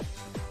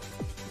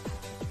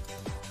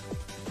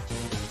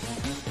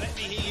 Let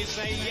me hear you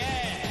say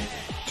yeah.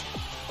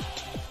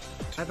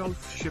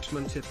 Adolf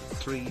Shipman tip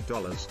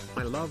 $3.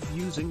 I love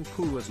using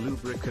poo as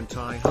lubricant.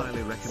 I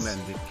highly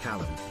recommend it,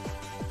 Callum.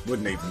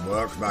 Wouldn't even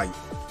work, mate.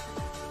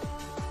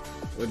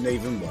 Wouldn't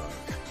even work.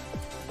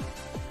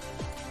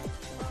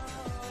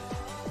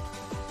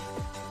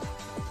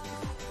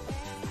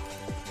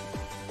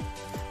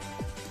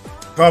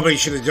 Probably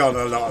should have done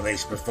a lot of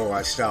this before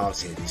I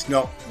started. It's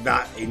not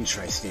that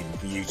interesting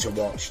for you to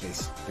watch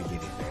this beginning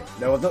bit.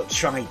 No, I've not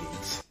tried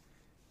it.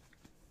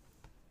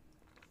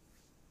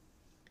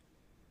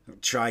 I've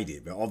tried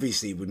it, but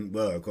obviously it wouldn't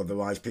work.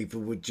 Otherwise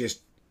people would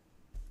just...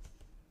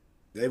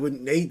 They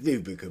wouldn't need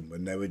lubricant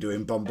when they were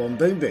doing Bomb Bomb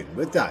Boom Boom,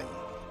 would they?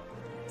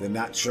 The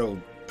natural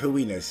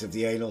pooiness of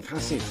the anal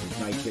passage would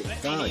make it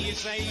fine.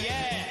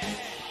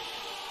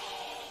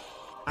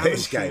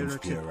 This game's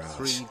pure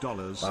ass.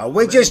 Well,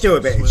 we'll just do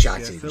a bit of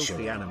chatting, sure.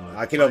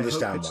 I can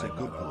understand why you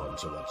might want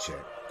to watch it.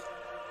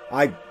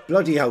 I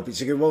bloody hope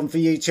it's a good one for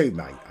you too,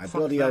 mate. I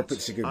bloody hope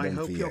it's a good one for you.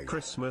 I hope your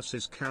Christmas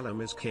is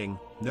Callum is king.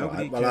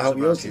 Nobody well, I hope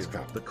yours is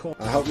crap.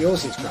 I hope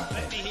yours is crap.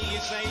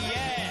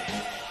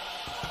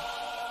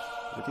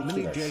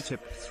 Mini J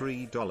tip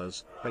 $3.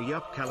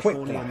 Ayup,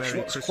 California.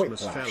 Merry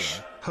Christmas, fella.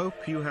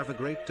 Hope you have a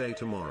great day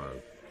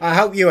tomorrow. I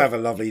hope you have a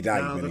lovely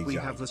day. Now that we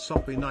have the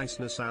soppy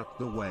niceness out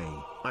the way,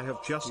 I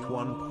have just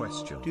one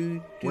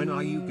question. When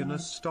are you gonna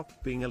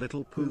stop being a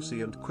little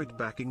pussy and quit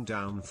backing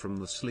down from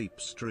the sleep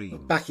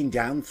stream? Backing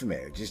down from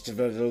it, just have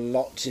had a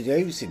lot to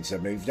do since I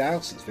moved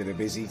out. It's been a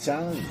busy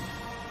time.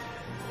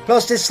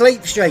 Plus the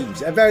sleep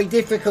streams are very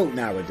difficult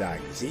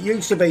nowadays. It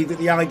used to be that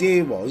the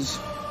idea was,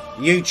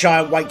 you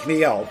try and wake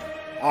me up,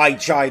 I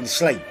try and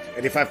sleep.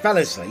 And if I fell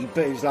asleep,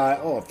 it was like,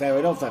 oh, fair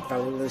enough, I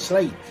fell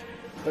asleep.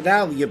 But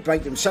now you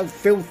break them so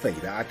filthy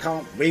that I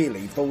can't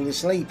really fall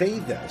asleep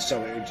either.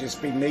 So it would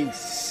just be me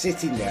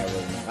sitting there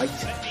all night,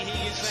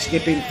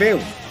 skipping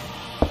film.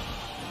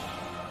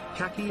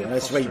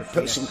 Unless we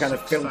put some kind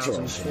of filter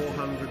on.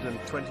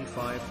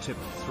 425 tip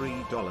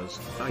 $3.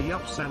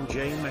 Ayup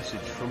Sanjay message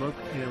from Oak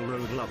Hill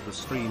Road. Love the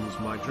streams.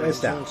 My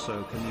dreams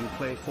also. Can you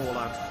play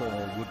Fallout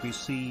 4? Would be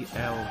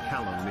CL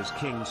Callum is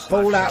king.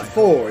 Fallout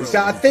 4 is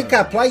that? I think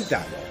I played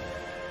that one.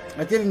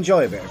 I did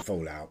enjoy a bit of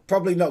Fallout.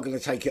 Probably not going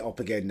to take it up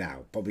again now.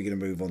 Probably going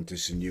to move on to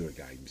some newer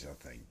games, I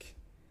think.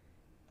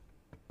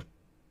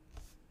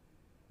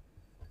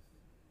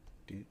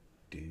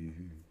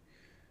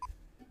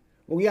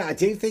 Well, yeah, I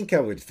do think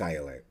I would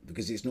fail it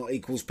because it's not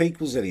equals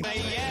pequals anymore.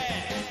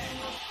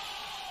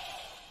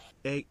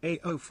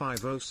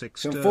 A0506.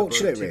 It's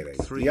unfortunate, really.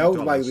 The old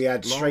way we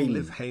had stream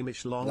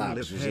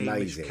labs was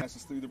amazing.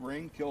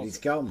 He's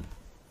gone.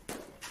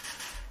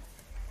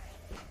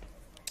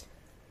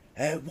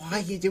 Why are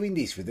you doing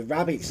this with the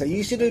rabbits? I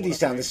used to do this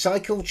down the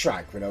cycle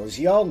track when I was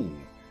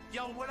young.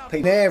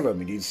 Near them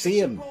and you'd see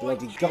them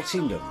bloody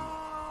gutting them.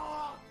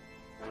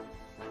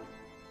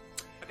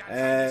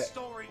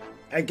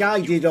 A guy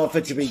did offer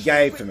to be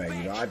gay for me,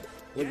 but I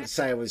wouldn't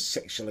say I was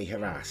sexually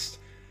harassed.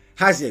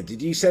 Hazard,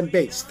 did you send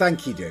bits?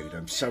 Thank you, dude.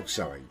 I'm so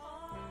sorry.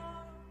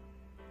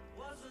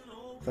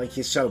 Thank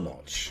you so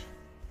much.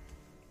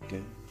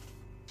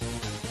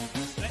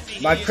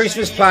 My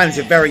Christmas plans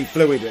are very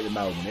fluid at the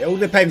moment. It all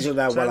depends on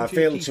how well I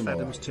feel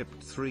tomorrow. If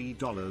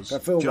I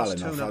feel well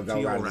enough, I'll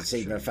go around and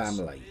see my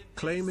family.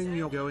 Claiming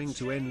you're going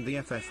to end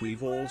the FF,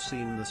 we've all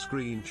seen the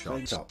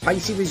screenshots.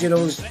 Pacey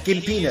Originals,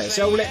 Gimpiness.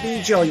 Oh, let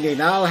me join in.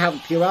 I'll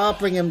help you. I'll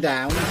bring them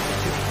down.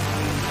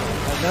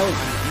 Oh,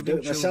 no, do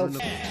it myself.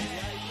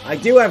 I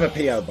do have a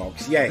P.O.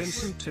 box, yes.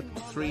 Vincent tipped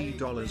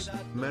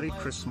 $3. Merry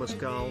Christmas,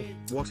 Carl.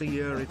 What a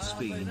year it's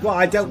been. Well,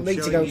 I don't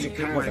need to go to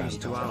Caravan.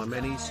 To our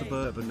many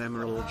suburban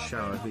emerald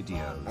shower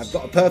videos. I've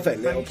got a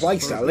perfect little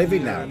place that I live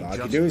in now that I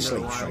can do a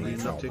sleep stream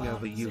from. Nothing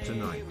over you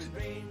tonight.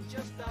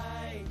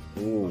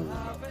 Ooh,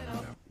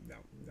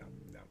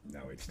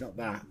 no, it's not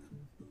that.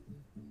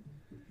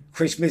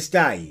 Christmas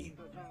Day.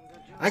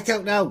 I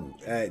don't know.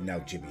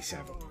 No, Jimmy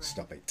Savile,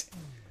 stop it.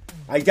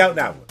 I don't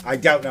know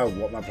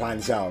what my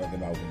plans are at the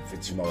moment for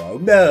tomorrow.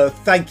 Murph,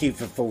 thank you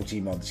for 40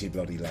 months, you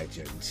bloody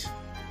legend.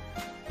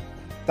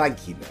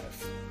 Thank you,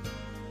 Murph.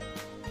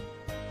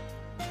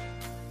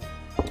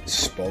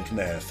 Spud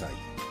Murphy,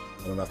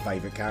 one of my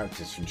favourite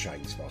characters from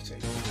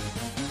Trainspotting.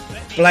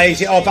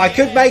 Blaze it up. I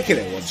could make a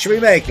little one. Should we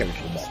make a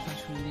little one?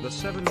 The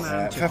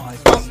 7-man for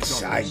fuck's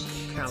sake.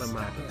 Callum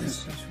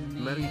Adams.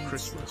 Merry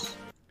Christmas.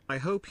 I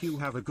hope you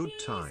have a good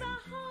time.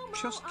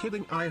 Just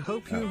kidding, I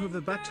hope you have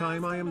a bad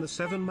time. I am the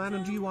 7-man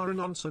and you are a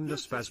nonce and a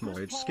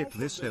spasmoid. Skip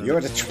this hill. You're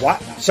a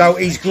twat. So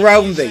he's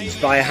grown these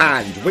by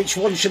hand. Which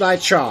one should I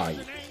try?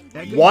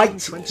 White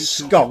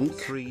skunk,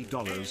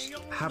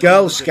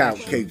 Girl Scout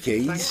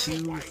cookies.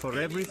 Thank you for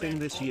everything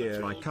this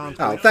year. I can't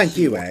thank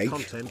you, Egg.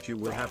 Content you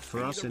will have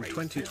for us in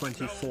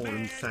 2024,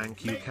 and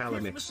thank you,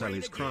 Callum. Excel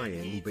is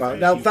crying. Well,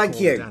 no,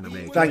 thank you.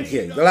 Thank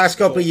you. The last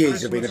couple of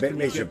years have been a bit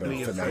miserable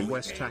for me.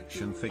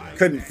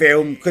 Couldn't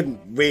film, couldn't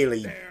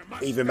really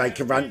even make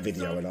a rant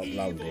video and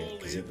upload it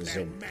because it was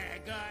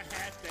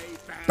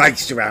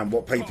based around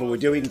what people were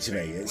doing to me.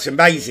 It's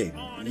amazing.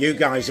 You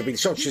guys have been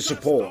such a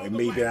support in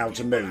me being able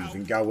to move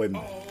and go and,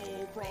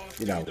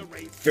 you know,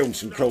 film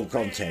some cool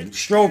content.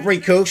 Strawberry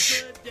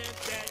Kush,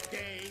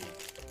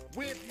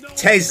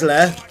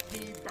 Tesla,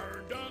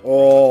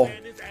 or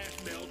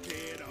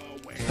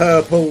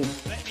Purple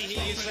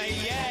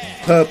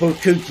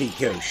Cookie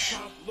Kush.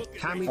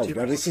 Oh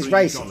no, this is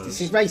racist.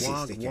 This is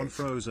racist. One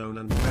Frozone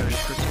and Merry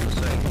Christmas.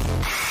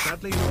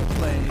 Sadly not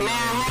playing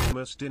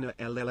Christmas dinner.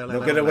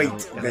 Not going to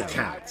eat the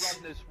cat.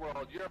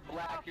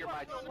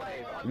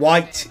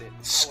 White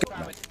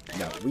Scott.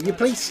 No, will you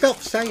please stop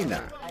saying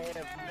that?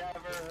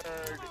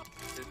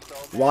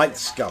 White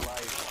Scott.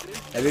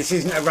 And this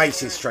isn't a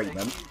racist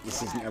treatment.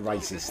 This isn't a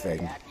racist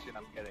thing.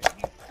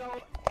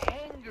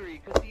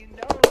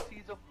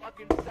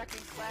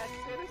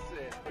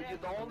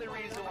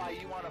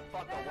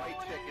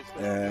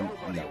 No,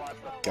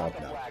 God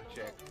no.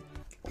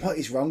 What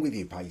is wrong with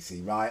you,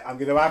 Pacey? Right, I'm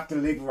going to have to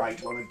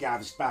liberate one of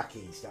Gav's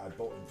backies that I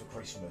bought him for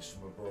Christmas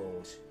from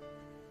abroad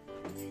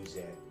and use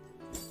it.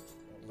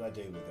 What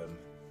do I do with them?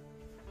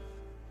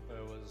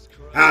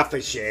 Half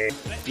a share.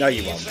 No,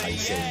 you won't,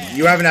 Pacey.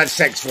 You haven't had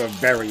sex for a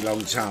very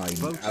long time,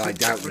 and I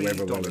doubt you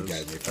ever will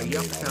again, if I'm being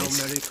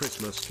honest. Merry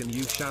Christmas. Can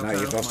you shout now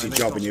you've lost your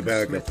job in your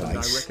burger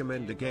place. I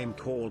recommend a game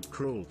called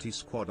Cruelty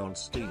Squad on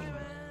Steam.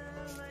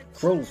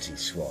 Cruelty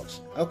Squad.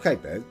 Okay,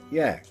 Boo.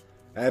 Yeah.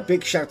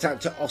 Big shout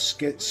out to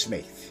Oscar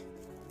Smith.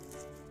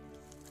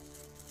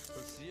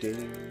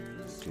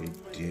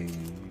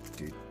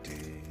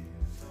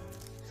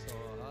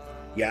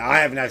 Yeah, I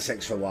haven't had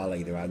sex for a while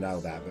either, I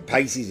know that. But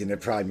Pacey's in the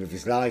prime of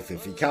his life.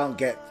 If he can't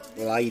get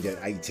laid at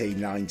 18,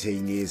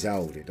 19 years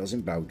old, it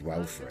doesn't bode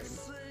well for him.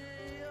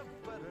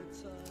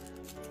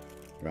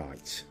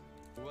 Right.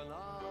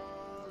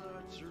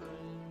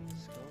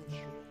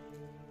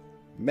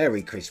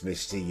 Merry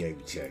Christmas to you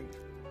too,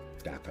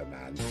 Dapper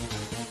Man.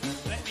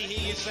 Let me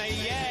hear you say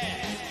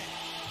yeah.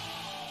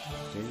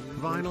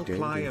 Vinyl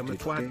Plier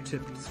Matwag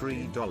tipped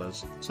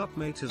 $3. Sup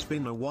mate, has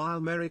been a while.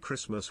 Merry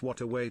Christmas.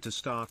 What a way to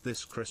start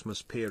this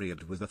Christmas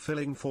period with a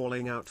filling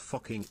falling out.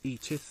 Fucking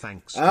eat it.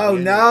 Thanks. Oh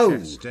no.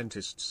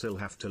 Dentists still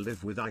have to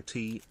live with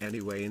IT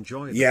anyway.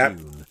 Enjoy the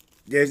tune.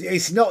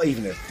 It's not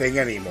even a thing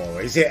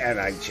anymore, is it?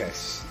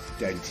 NHS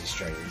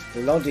dentistry. It's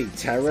bloody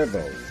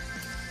terrible.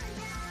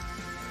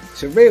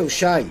 It's a real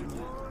shame.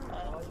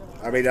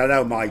 I mean, I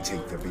know my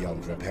teeth are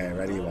beyond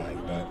repair anyway,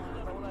 but...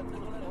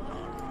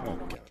 Oh,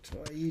 God,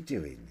 what are you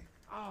doing?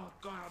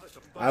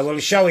 I will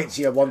show it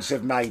to you once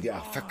I've made it.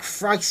 Oh, for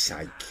Christ's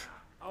sake.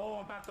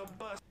 I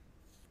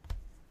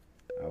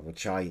will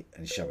try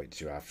and show it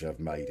to you after I've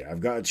made it.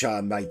 I've got to try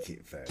and make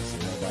it first.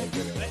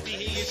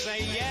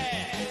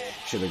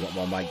 Should have got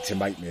my mate to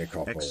make me a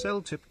couple.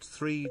 Excel tipped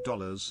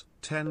 $3.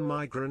 10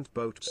 migrant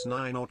boats,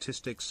 9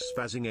 autistics,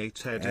 spazzing 8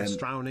 headers,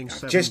 drowning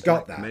 7 just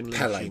got that men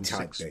Pele lynching,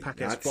 type 6 thing.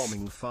 packets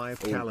bombing, 5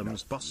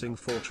 Callums bussing,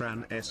 4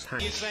 Tran S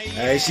hack.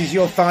 This is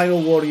your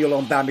final warning, you'll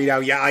unban me now.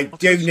 Yeah, I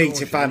do need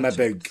to find my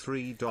book.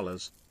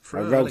 $3. I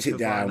wrote it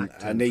down.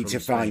 I need to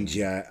find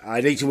you.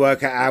 I need to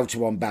work out how to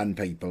unban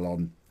people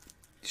on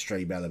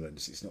Stream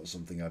Elements. It's not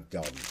something I've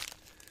done.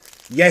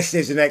 Yes,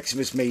 there's an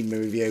Xmas meme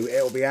review.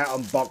 It'll be out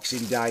on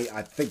Boxing Day.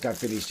 I think I've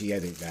finished the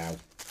edit now.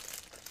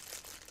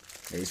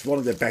 It's one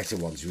of the better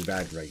ones we've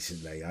had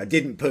recently. I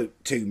didn't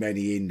put too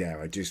many in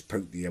there. I just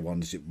put the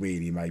ones that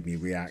really made me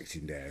react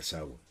in there,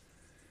 so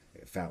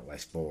it felt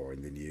less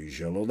boring than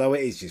usual. Although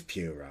it is just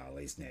puerile,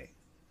 isn't it?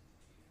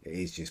 It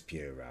is just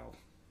puerile.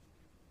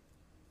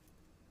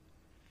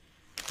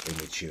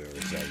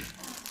 Immaturity.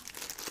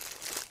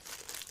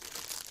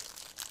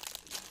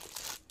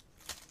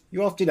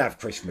 You often have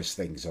Christmas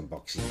things on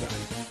Boxing Day.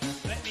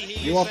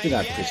 You often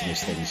have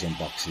Christmas things on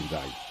Boxing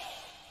Day.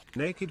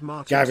 Naked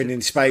Martin Gavin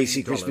in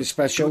Spacey Christmas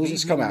specials.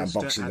 It's come out on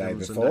Boxing Day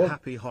before.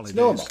 Happy holidays it's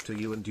normal. To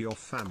you and your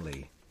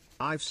family.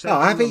 I've sent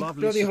happy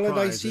bloody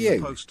holidays to you.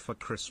 Post for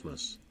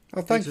Christmas.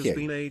 Oh, thank you. It has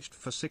been aged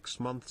for 6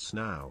 months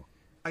now.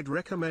 I'd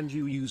recommend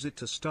you use it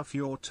to stuff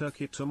your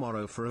turkey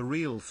tomorrow for a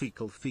real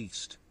fecal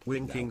feast.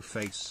 Winking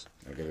face.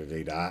 I'm going to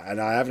do that.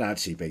 And I haven't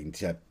actually been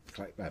to...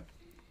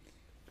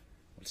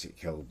 what's it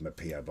called? My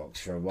P.O. box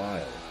for a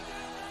while.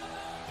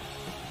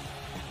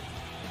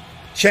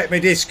 Check my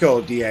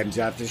Discord DMs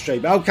after the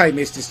stream. Okay,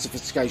 Mr.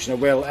 Sophistication, I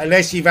will.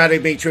 Unless you've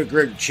added me to a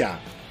group chat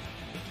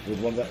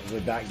with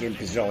that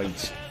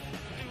Gimpazoid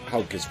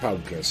hocus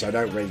pocus. I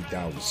don't read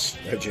those.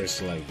 I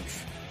just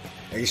leave.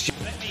 Let me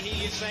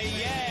hear you say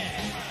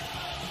yeah.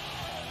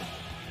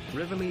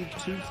 Rivermead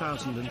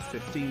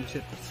 2015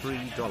 tipped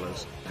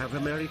 $3. Have a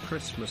Merry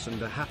Christmas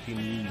and a Happy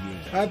New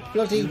Year.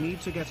 Bloody you need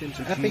to get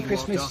into Happy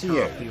Christmas to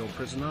you. After your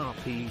prison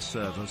RP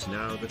servers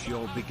now that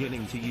you're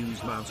beginning to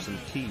use mouse and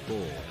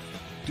keyboard.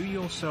 Do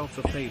yourself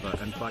a favour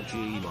and buy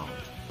Gmod.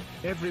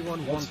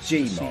 Everyone wants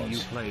to see you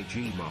play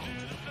Gmod.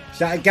 Is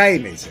that a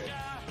game, is it?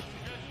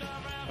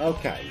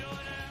 Okay.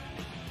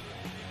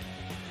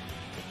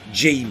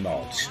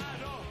 Gmod.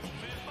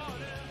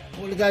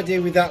 What did I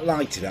do with that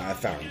lighter that I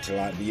found to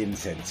light the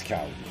incense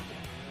cone?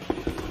 I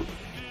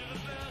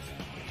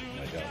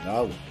don't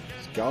know.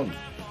 It's gone.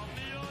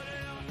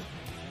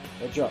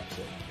 I dropped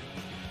it.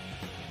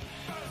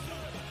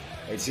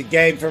 It's a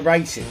game for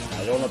racists.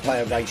 I don't want to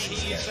play a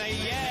racist game.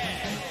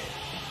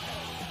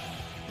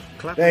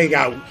 There you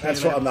go.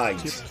 That's what I made.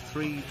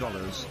 $3.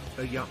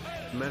 Ayup.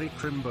 Merry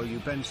Crimbo, you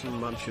Benson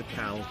Muncher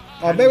Cal.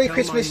 Oh, Merry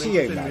Christmas to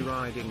you, mate.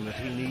 Riding that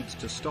he needs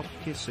to stop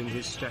kissing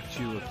his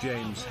statue of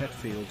James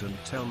Hetfield and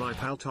tell my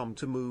pal Tom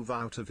to move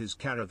out of his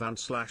caravan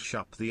 /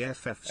 up the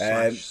FF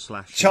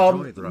 /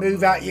 Tom,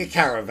 move out your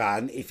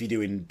caravan if you do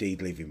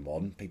indeed live in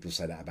one. People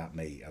say that about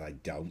me, and I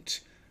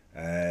don't.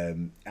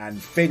 And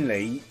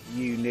Finley,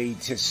 you need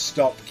to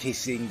stop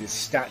kissing the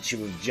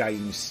statue of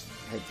James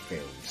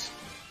Hetfield.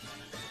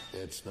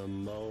 It's the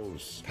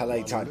most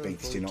Palais type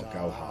beats do not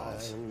go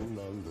hard.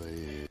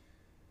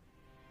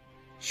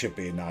 Should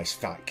be a nice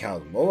fat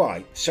Callum.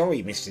 Alright,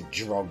 sorry Mr.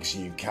 Drogs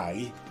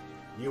UK.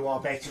 You are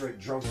better at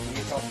drugs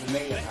than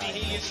me.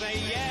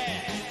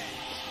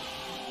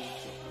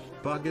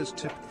 Buggers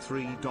tipped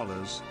 $3.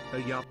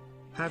 Ayup.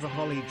 Have a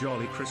holly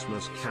jolly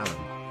Christmas,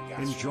 Callum.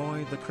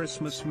 Enjoy the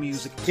Christmas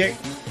music. Yeah.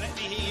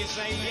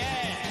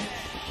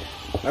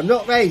 I'm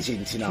not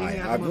raging tonight.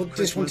 I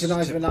just want to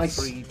have a nice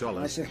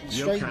little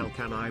stream.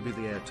 Can I be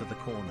the heir to the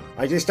corner?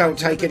 I just don't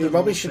take any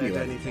rubbish from you.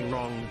 Anything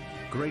wrong?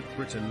 Great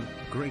Britain,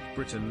 Great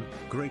Britain,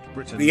 Great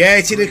Britain. The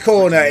heir to the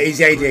corner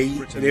is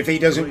Eddie, and if he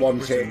doesn't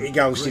want it, he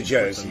goes to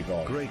Jersey,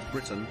 boy. Great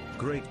Britain,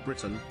 Great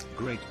Britain,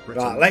 Great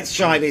Britain. Right, let's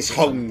try this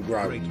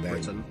homegrown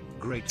then.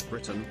 Great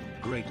Britain,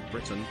 Great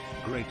Britain,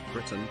 Great Britain, Great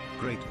Britain,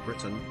 Great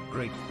Britain,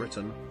 Great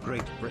Britain,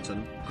 Great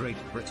Britain, Great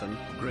Britain,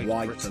 Great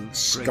Britain,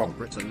 Great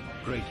Britain,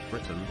 Great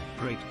Britain,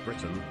 Great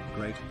Britain,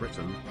 Great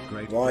Britain.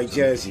 Why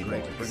Jersey,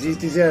 boy? Because he's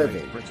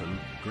deserving. Britain,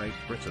 Great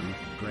Britain,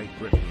 Great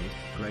Britain,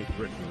 Great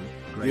Britain.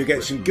 You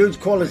get some good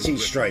quality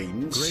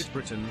streams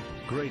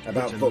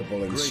about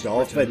football and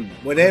stuff, and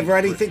whenever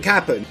anything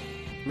happens.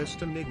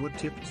 Mr. Nigwood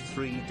tipped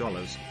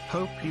 $3.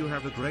 Hope you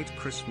have a great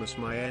Christmas,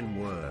 my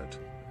N-word.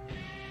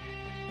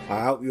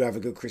 I hope you have a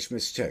good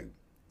Christmas too.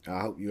 I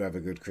hope you have a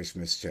good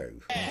Christmas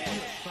too.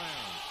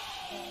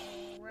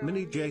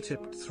 Mini J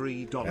tipped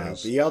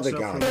 $3. The other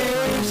guy.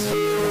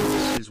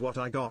 This is what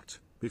I got.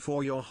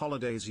 Before your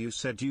holidays you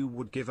said you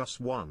would give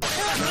us one. Now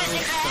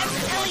it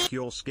sounds like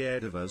you're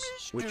scared of us,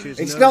 which is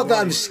it's not that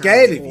I'm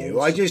scared of you,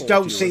 I just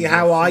don't see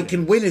how I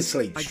can win a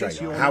sleep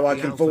stream, or how I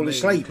can fall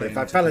asleep. If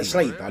I fell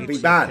asleep, I'd be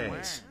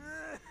bad.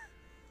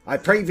 I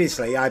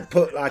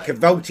put like a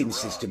voting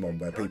system on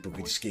where people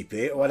could skip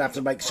it, or I'd have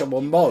to make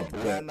someone mod,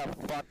 but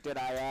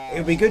it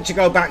would be good to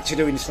go back to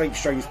doing sleep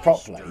streams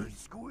properly.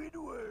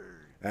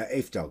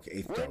 If dog.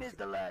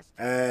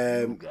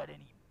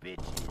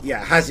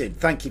 Yeah, Hazard,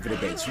 thank you for the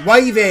bits.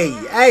 Wavy,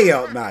 hey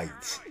up,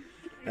 mate.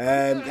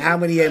 How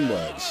many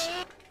M-words?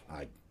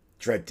 I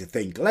dread to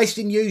think. Less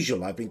than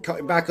usual. I've been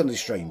cutting back on the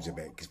streams a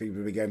bit because people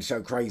have been going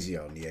so crazy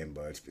on the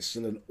M-words, but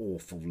still an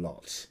awful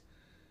lot.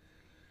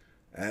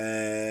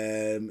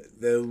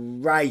 The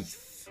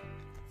Wraith,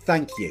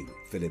 thank you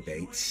for the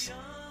bits.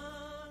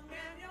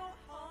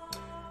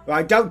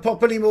 Right, don't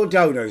pop any more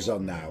donos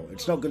on now.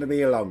 It's not going to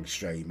be a long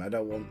stream. I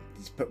don't want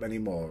to put many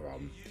more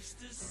on.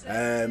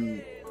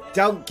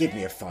 Don't give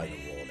me a final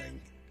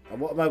warning. And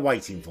what am I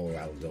waiting for,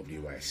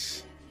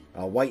 LWS?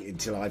 I'll wait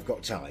until I've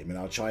got time and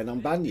I'll try and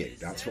unban you.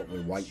 That's what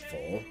we'll wait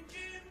for.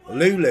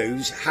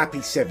 Lulu's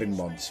happy 7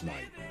 months,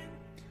 mate.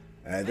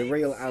 The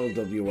real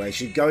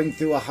LWS, you're going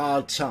through a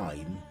hard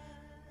time.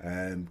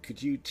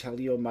 Could you tell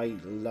your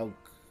mate No.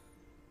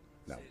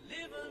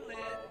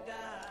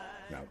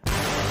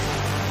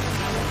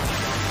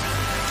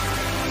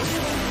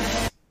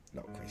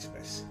 Not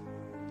Christmas.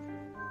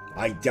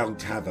 I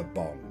don't have a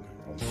bong.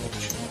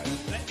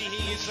 Let me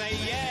hear you say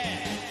yeah.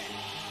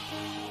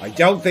 I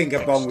don't think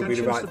a bong would be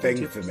the right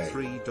thing for me.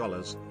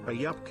 $3.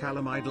 Ayup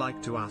Callum, I'd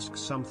like to ask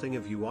something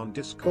of you on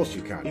Discord. Of course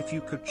you can. If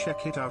you could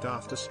check it out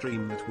after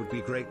stream, that would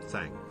be great,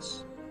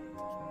 thanks.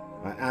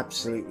 I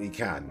absolutely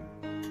can.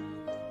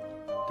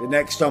 The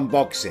next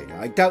unboxing.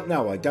 I don't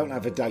know. I don't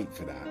have a date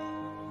for that.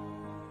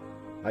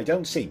 I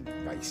don't seem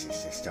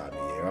racist this time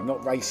of year. I'm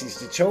not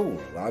racist at all.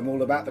 I'm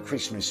all about the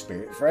Christmas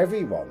spirit for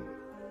everyone.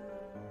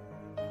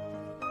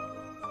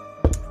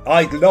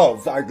 I'd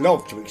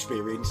love to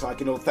experience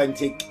like an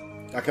authentic,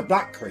 like a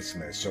black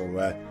Christmas or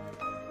a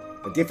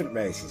different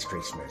race's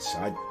Christmas.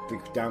 I'd be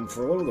down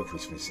for all the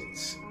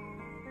Christmases.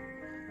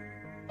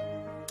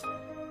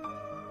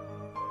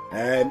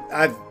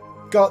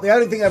 The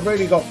only thing I've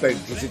really got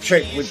booked is a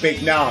trip with Big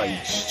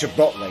Nige to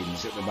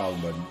Botlins at the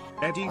moment.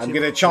 I'm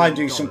going to try and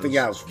do something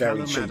else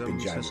very cheap in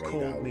January. Has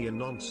called me a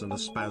nonce and a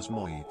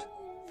spasmoid.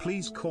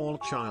 Please call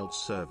child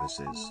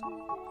services.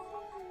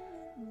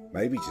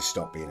 Maybe to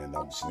stop being a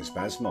nonce and a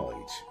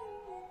spasmoid.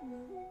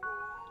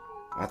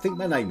 I think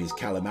my name is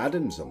Callum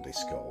Adams on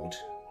Discord.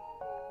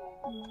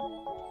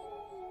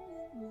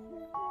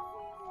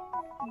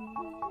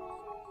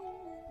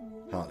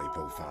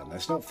 Hartlepool fan,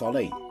 that's not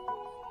funny.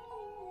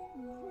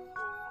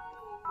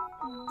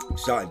 I'm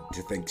starting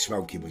to think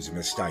smoking was a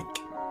mistake.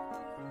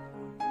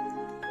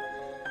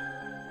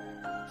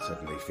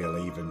 Suddenly feel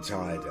even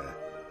tireder.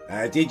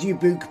 Did you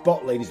book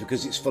Botlins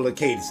because it's full of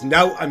kids?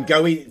 No, I'm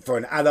going for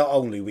an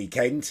adult-only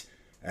weekend.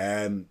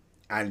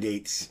 and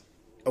it's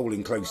all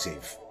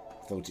inclusive.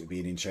 Thought it'd be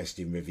an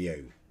interesting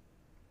review.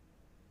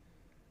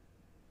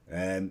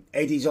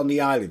 Eddie's on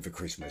the island for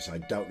Christmas. I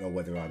don't know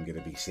whether I'm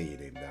going to be seeing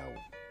him though.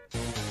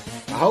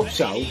 I hope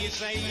so.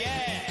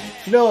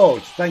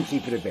 Lord, thank you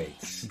for the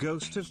bits.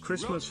 Ghost of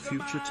Christmas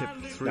future tip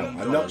 $3. No,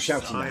 I'm not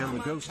shouting I that. am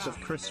the ghost of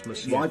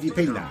Christmas. Why have you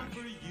pinned that?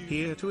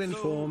 Here to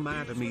inform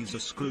Ebenezer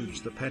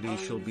Scrooge the Peddy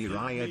shall be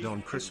riot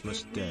on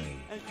Christmas Day.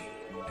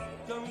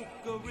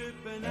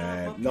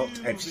 Not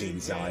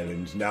Epstein's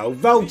Island. No,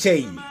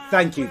 Volty.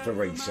 Thank you for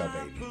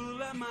resubbing.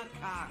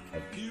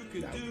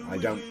 No, I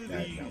don't.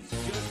 No.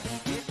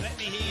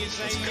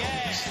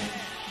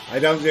 I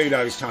don't do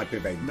those type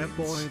of endings.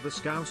 Meboy the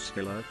Scouse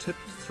Killer tipped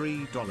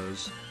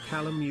 $3.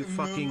 Callum, you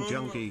fucking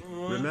junkie.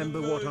 Remember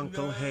what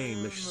Uncle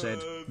Hamish said?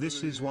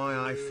 This is why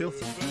I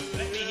filthy.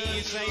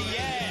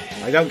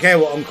 I don't care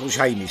what Uncle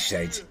Hamish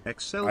said.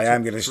 Excel I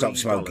am going to stop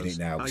smoking it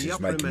now because it's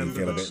making me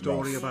feel a bit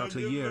story rough. about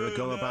a year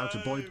ago about a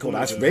boy God,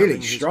 that's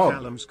really strong.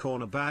 Callum's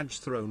corner badge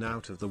thrown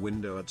out of the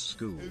window at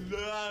school.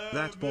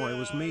 That boy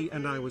was me,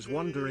 and I was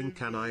wondering,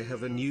 can I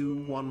have a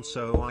new one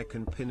so I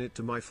can pin it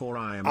to my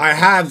forearm? I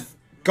have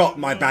got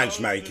my badge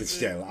maker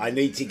still. I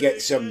need to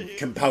get some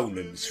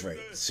components for it,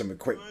 some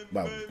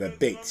the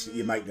bits that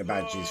you make the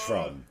badges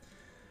from,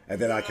 and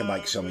then I can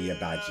make some of your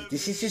badges.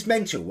 This is just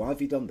mental. Why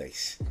have you done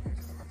this?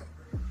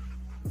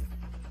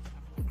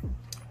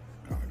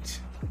 Right.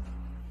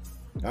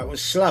 That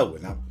was slow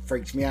and that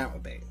freaks me out a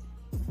bit.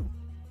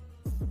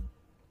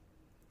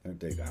 Don't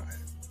do that.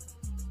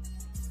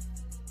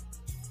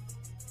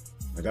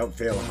 I don't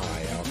feel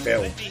high. I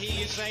feel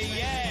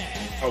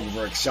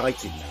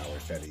overexcited now,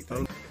 if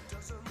anything.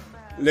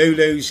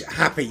 Lulu's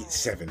happy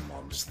 7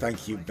 months.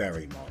 Thank you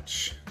very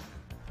much.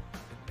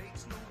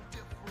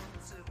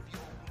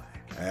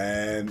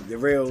 The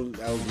real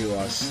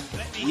LUS.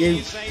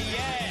 You.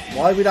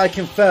 Why would I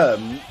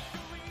confirm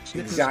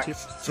exact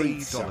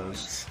teeth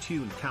size?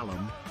 Tune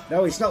Callum.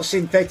 No, it's not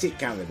synthetic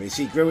cannabis.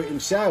 He grew it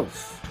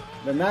himself.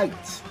 The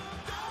mate.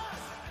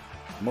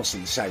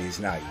 Mustn't say his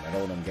name. I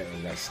don't want him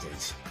getting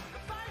arrested.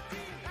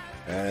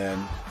 I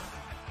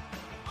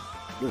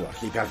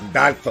keep having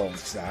bad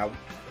thoughts now.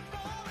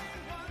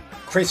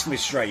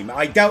 Christmas stream.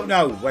 I don't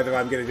know whether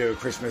I'm going to do a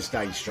Christmas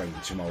Day stream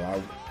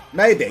tomorrow.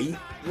 Maybe.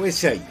 We'll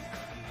see.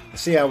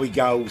 See how we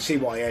go. See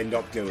what I end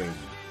up doing.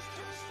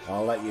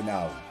 I'll let you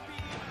know.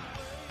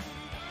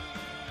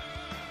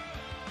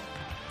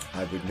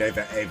 I would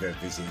never ever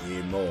visit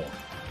here more.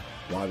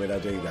 Why would I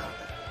do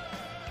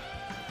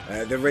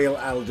that? The real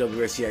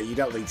LWS, yeah, you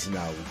don't need to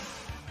know.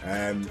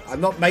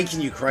 I'm not making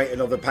you create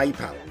another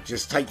PayPal.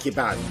 Just take your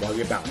ban while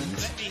you're banned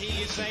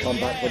and come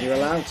back when you're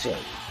allowed to.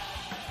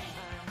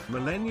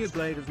 Millennia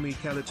Blade of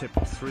Michaela tipped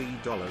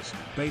 $3.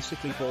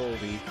 Basically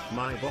Baldy,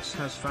 my boss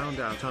has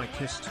found out I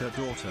kissed her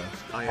daughter.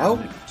 I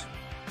am nicked.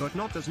 But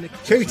not as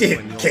nicked. You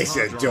didn't kiss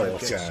her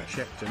daughter.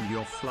 Checked and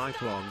your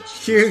flight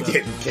logs. You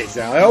didn't kiss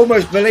her. I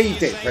almost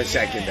believed it for a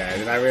second there,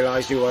 and I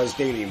realised who I was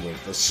dealing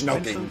with, the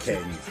snogging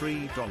king.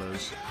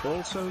 $3.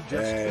 Also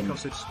just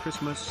because it's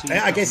Christmas season.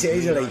 I guess it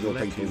is illegal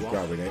people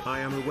growing it. I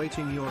am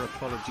awaiting your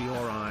apology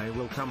or I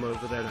will come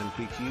over there and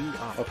beat you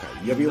up. Okay,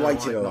 you'll be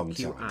waiting a long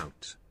time.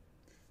 Out.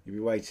 You'll be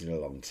waiting a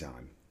long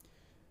time.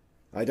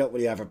 I don't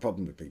really have a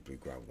problem with people who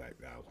grow vape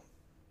though.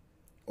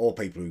 Or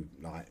people who,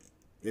 like,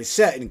 there's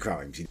certain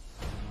crimes.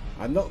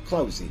 I'm not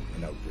closing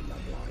and opening that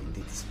blind,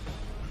 it's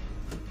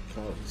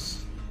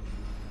close.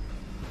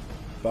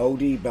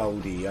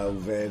 Boldy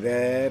over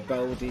there,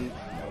 Boldy.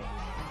 No.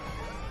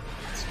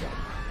 It's gone.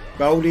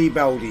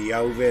 Boldy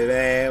over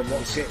there.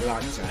 What's it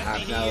like to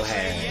have no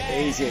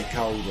hair? Is it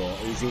cold or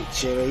is it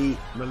chilly?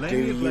 Do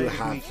you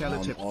have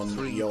one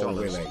on your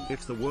willy?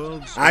 If the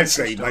world's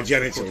actually, my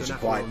genitals are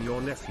quite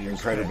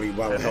incredibly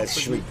well haired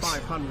sweet.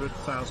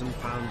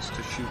 £500,000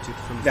 to shoot it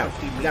from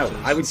No,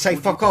 I would say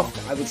fuck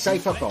off. I would say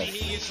fuck off.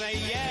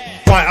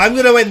 Right, I'm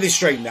going to end this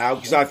stream now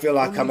because I feel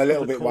like I'm a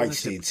little bit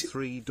wasted.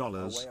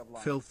 $3.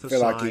 I feel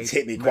like it's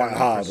hit me quite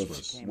hard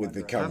with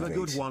the COVID. Have a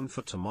good one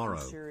for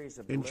tomorrow.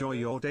 Enjoy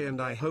your day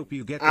and I hope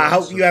you get. I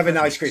hope you have a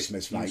nice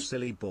Christmas, mate. You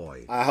silly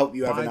boy. I hope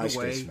you have a By nice the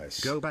way, Christmas.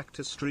 Go back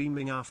to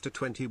streaming after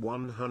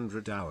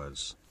 2100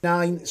 hours.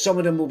 9, some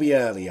of them will be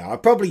earlier. I'll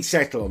probably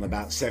settle on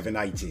about 7,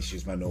 8ish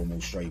as my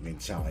normal streaming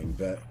time,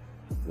 but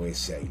we'll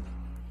see.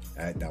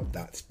 No,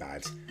 that's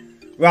bad.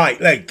 Right,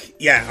 look,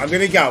 yeah, I'm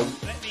going to go.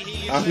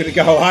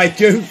 I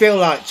do feel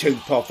like two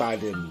Pop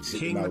Adams at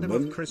the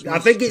moment. I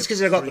think it's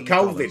because I got the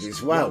COVID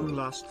as well. One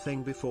last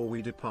thing before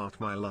we depart,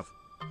 my love.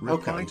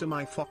 Reply to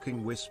my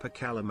fucking whisper,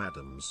 Callum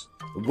Adams.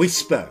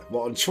 Whisper?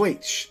 What, on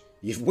Twitch?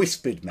 You've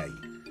whispered me.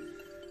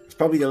 It's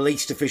probably the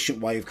least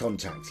efficient way of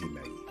contacting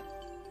me.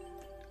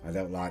 I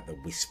don't like the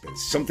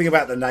whispers. Something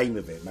about the name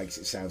of it makes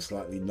it sound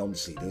slightly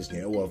noncy, doesn't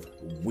it? Oh, I've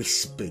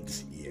whispered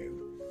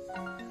you.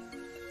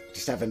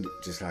 Just having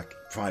just like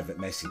private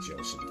message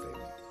or something.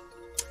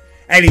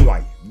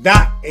 Anyway,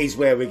 that is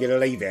where we're going to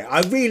leave it. I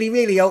really,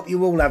 really hope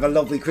you all have a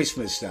lovely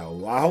Christmas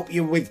though. I hope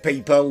you're with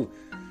people.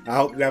 I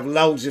hope you have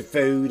loads of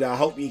food. I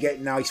hope you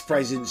get nice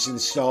presents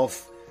and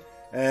stuff.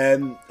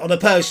 On a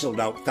personal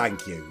note,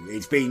 thank you.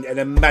 It's been an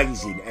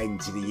amazing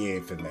end to the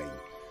year for me.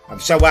 I'm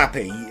so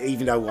happy,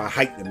 even though I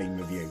hate them in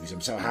reviews,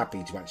 I'm so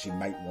happy to actually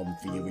make one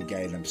for you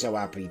again. I'm so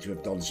happy to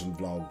have done some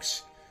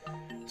vlogs.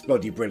 It's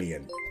bloody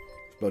brilliant.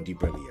 It's bloody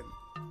brilliant.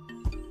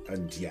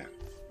 And yeah,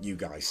 you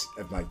guys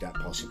have made that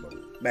possible.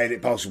 Made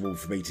it possible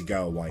for me to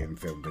go away and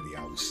film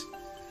videos.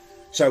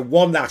 So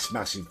one last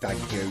massive thank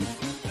you.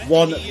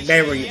 One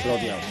merry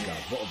bloody, oh God,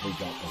 what have we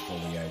got before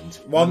we end?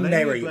 One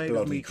merry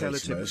bloody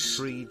Christmas.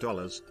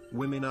 $3.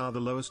 Women are the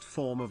lowest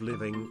form of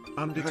living.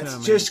 Undetermined.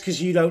 It's just because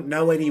you don't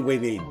know any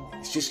women.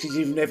 It's just because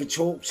you've never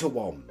talked to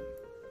one.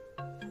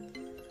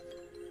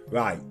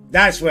 Right,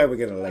 that's where we're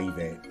going to leave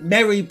it.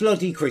 Merry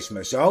bloody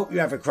Christmas. I hope you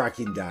have a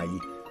cracking day.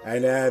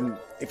 And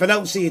if I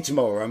don't see you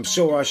tomorrow, I'm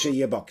sure I'll see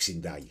you Boxing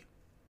Day.